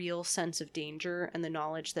that real sense of danger and the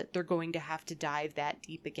knowledge that they're going to have to dive that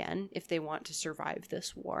deep again if they want to survive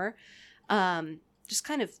this war, just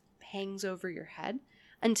kind of hangs over your head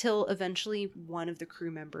until eventually one of the crew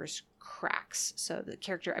members cracks. So the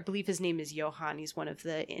character, I believe his name is Johann, he's one of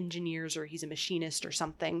the engineers, or he's a machinist or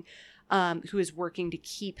something, who is working to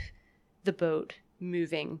keep the boat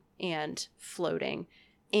moving and floating.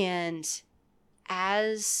 And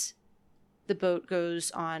as the boat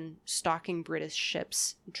goes on stalking British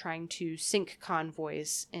ships, trying to sink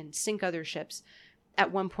convoys and sink other ships,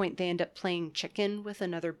 at one point they end up playing chicken with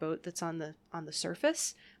another boat that's on the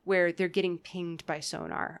surface, where they're getting pinged by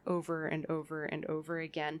sonar over and over and over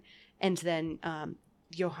again. And then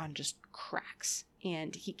Johann just cracks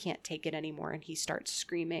and he can't take it anymore and he starts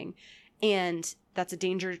screaming. And that's a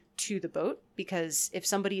danger to the boat, because if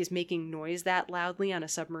somebody is making noise that loudly on a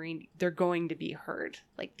submarine, they're going to be heard.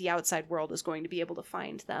 Like, the outside world is going to be able to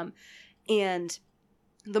find them. And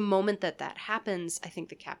the moment that happens, I think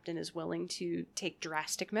the captain is willing to take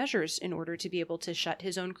drastic measures in order to be able to shut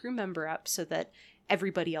his own crew member up so that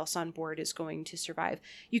everybody else on board is going to survive.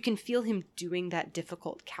 You can feel him doing that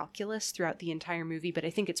difficult calculus throughout the entire movie, but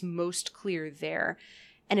I think it's most clear there.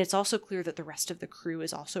 And it's also clear that the rest of the crew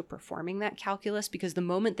is also performing that calculus, because the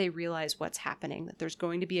moment they realize what's happening, that there's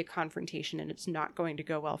going to be a confrontation and it's not going to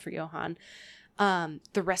go well for Johann,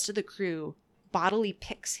 the rest of the crew bodily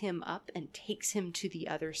picks him up and takes him to the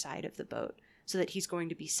other side of the boat so that he's going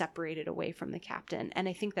to be separated away from the captain. And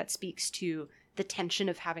I think that speaks to the tension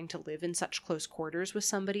of having to live in such close quarters with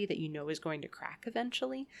somebody that you know is going to crack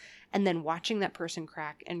eventually, and then watching that person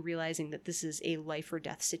crack and realizing that this is a life or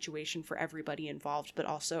death situation for everybody involved, but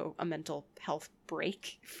also a mental health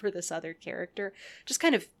break for this other character, just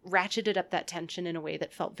kind of ratcheted up that tension in a way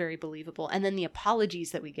that felt very believable. And then the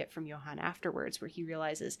apologies that we get from Johann afterwards, where he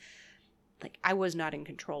realizes, like, I was not in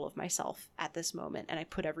control of myself at this moment, and I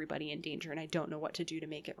put everybody in danger, and I don't know what to do to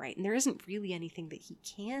make it right. And there isn't really anything that he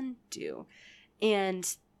can do.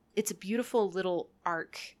 And it's a beautiful little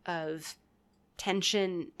arc of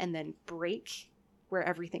tension and then break where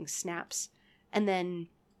everything snaps. And then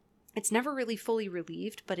it's never really fully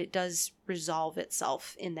relieved, but it does resolve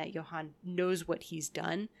itself in that Johann knows what he's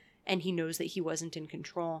done and he knows that he wasn't in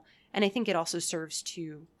control. And I think it also serves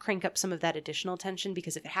to crank up some of that additional tension,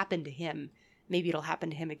 because if it happened to him, maybe it'll happen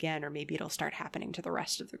to him again, or maybe it'll start happening to the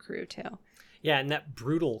rest of the crew too. Yeah, and that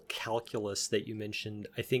brutal calculus that you mentioned,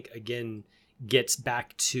 I think, again, gets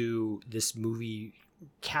back to this movie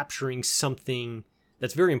capturing something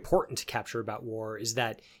that's very important to capture about war, is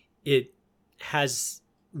that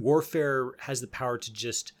warfare has the power to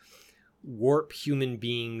just warp human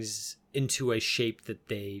beings into a shape that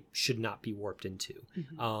they should not be warped into.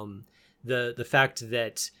 Mm-hmm. The fact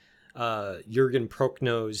that Jürgen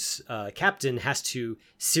Prochno's captain has to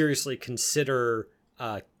seriously consider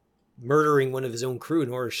murdering one of his own crew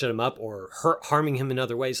in order to shut him up, or harming him in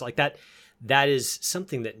other ways like that, that is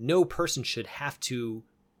something that no person should have to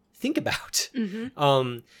think about.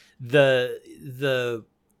 Mm-hmm.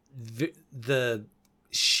 The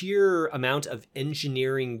sheer amount of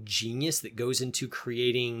engineering genius that goes into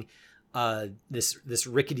creating this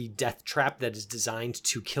rickety death trap that is designed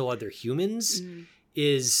to kill other humans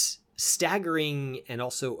is staggering and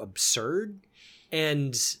also absurd.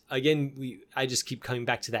 And again, I just keep coming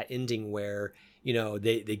back to that ending where,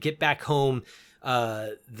 they get back home.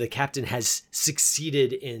 The captain has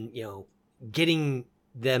succeeded in, getting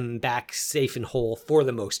them back safe and whole for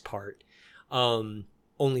the most part,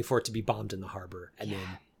 only for it to be bombed in the harbor, and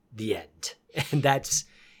then the end. And that's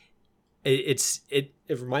it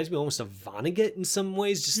reminds me almost of Vonnegut in some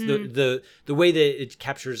ways, just the way that it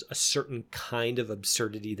captures a certain kind of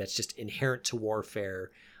absurdity that's just inherent to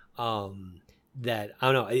warfare. That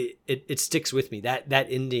I don't know, it sticks with me, that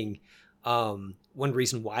ending. One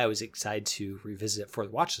reason why I was excited to revisit it for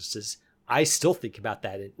the watch list is I still think about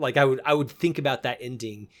that. Like I would think about that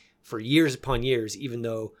ending for years upon years, even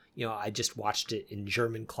though, I just watched it in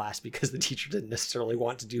German class because the teacher didn't necessarily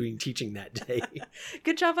want to do any teaching that day.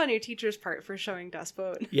 Good job on your teacher's part for showing Das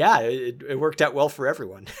Boot. Yeah, it worked out well for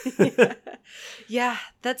everyone. Yeah,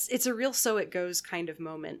 it's a real so it goes kind of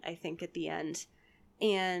moment, I think, at the end.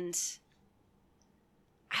 And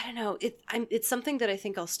I don't know, it's something that I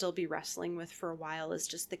think I'll still be wrestling with for a while, is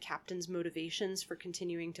just the captain's motivations for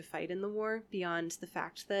continuing to fight in the war, beyond the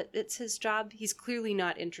fact that it's his job. He's clearly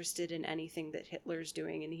not interested in anything that Hitler's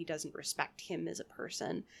doing, and he doesn't respect him as a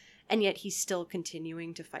person. And yet he's still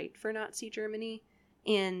continuing to fight for Nazi Germany.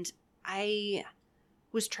 And I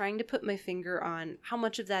was trying to put my finger on how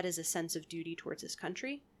much of that is a sense of duty towards his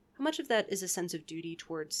country, how much of that is a sense of duty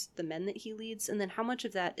towards the men that he leads, and then how much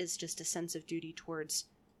of that is just a sense of duty towards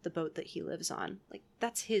the boat that he lives on. Like,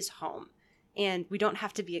 that's his home. And we don't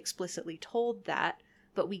have to be explicitly told that,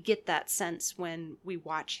 but we get that sense when we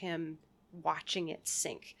watch him watching it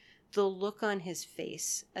sink. The look on his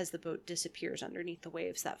face as the boat disappears underneath the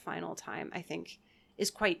waves that final time, I think, is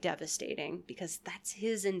quite devastating, because that's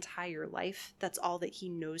his entire life. That's all that he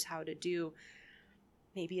knows how to do.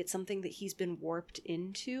 Maybe it's something that he's been warped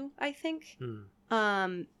into, I think.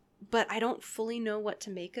 But I don't fully know what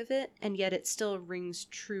to make of it, and yet it still rings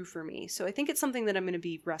true for me. So I think it's something that I'm going to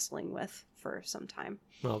be wrestling with for some time.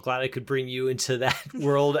 Well, glad I could bring you into that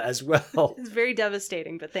world as well. It's very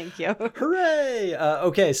devastating, but thank you. Hooray!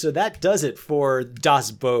 Okay, so that does it for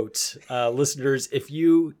Das Boot. Listeners, if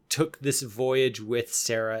you took this voyage with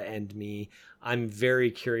Sarah and me, I'm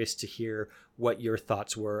very curious to hear what your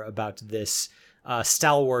thoughts were about this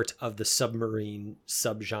stalwart of the submarine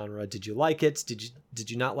subgenre. Did you like it? Did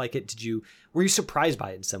you not like it? Were you surprised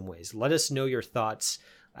by it in some ways? Let us know your thoughts.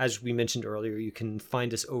 As we mentioned earlier, you can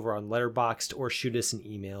find us over on Letterboxd or shoot us an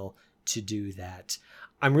email to do that.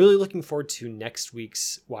 I'm really looking forward to next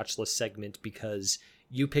week's watch list segment, because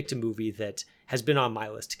you picked a movie that has been on my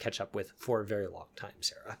list to catch up with for a very long time,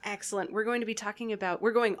 Sarah. Excellent. We're going to be talking about,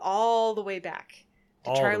 we're going all the way back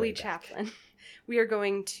to Charlie Chaplin. We are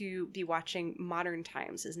going to be watching Modern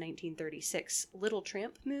Times' 1936 Little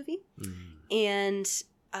Tramp movie. And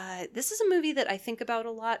this is a movie that I think about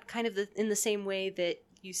a lot, kind of in the same way that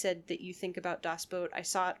you said that you think about Das Boot. I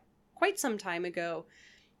saw it quite some time ago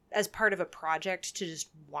as part of a project to just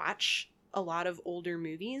watch a lot of older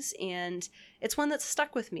movies, and it's one that's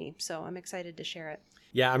stuck with me, so I'm excited to share it.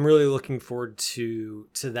 Yeah, I'm really looking forward to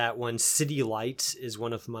that one. City Light is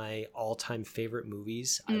one of my all-time favorite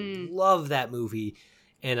movies. I love that movie,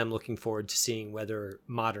 and I'm looking forward to seeing whether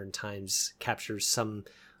Modern Times captures some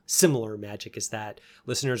similar magic as that.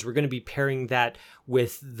 Listeners, we're going to be pairing that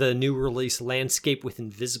with the new release Landscape with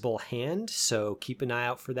Invisible Hand, so keep an eye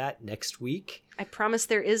out for that next week. I promise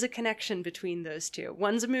there is a connection between those two.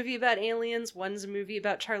 One's a movie about aliens, one's a movie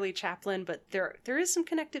about Charlie Chaplin, but there is some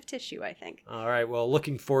connective tissue, I think. All right, well,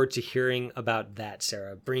 looking forward to hearing about that,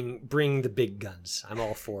 Sarah. Bring the big guns. I'm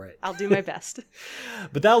all for it. I'll do my best.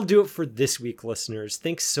 But that'll do it for this week, listeners.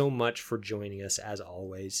 Thanks so much for joining us, as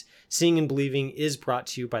always. Seeing and Believing is brought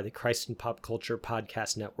to you by the Christ and Pop Culture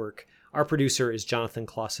Podcast Network. Our producer is Jonathan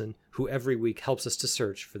Clausen, who every week helps us to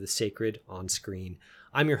search for the sacred on screen.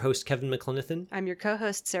 I'm your host, Kevin McLenithan. I'm your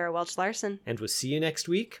co-host, Sarah Welch-Larson. And we'll see you next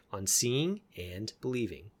week on Seeing and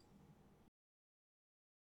Believing.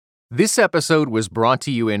 This episode was brought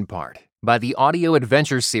to you in part by the audio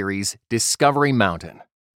adventure series Discovery Mountain.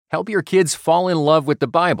 Help your kids fall in love with the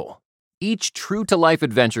Bible. Each true-to-life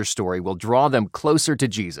adventure story will draw them closer to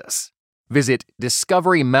Jesus. Visit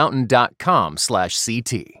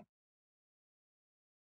discoverymountain.com/CT.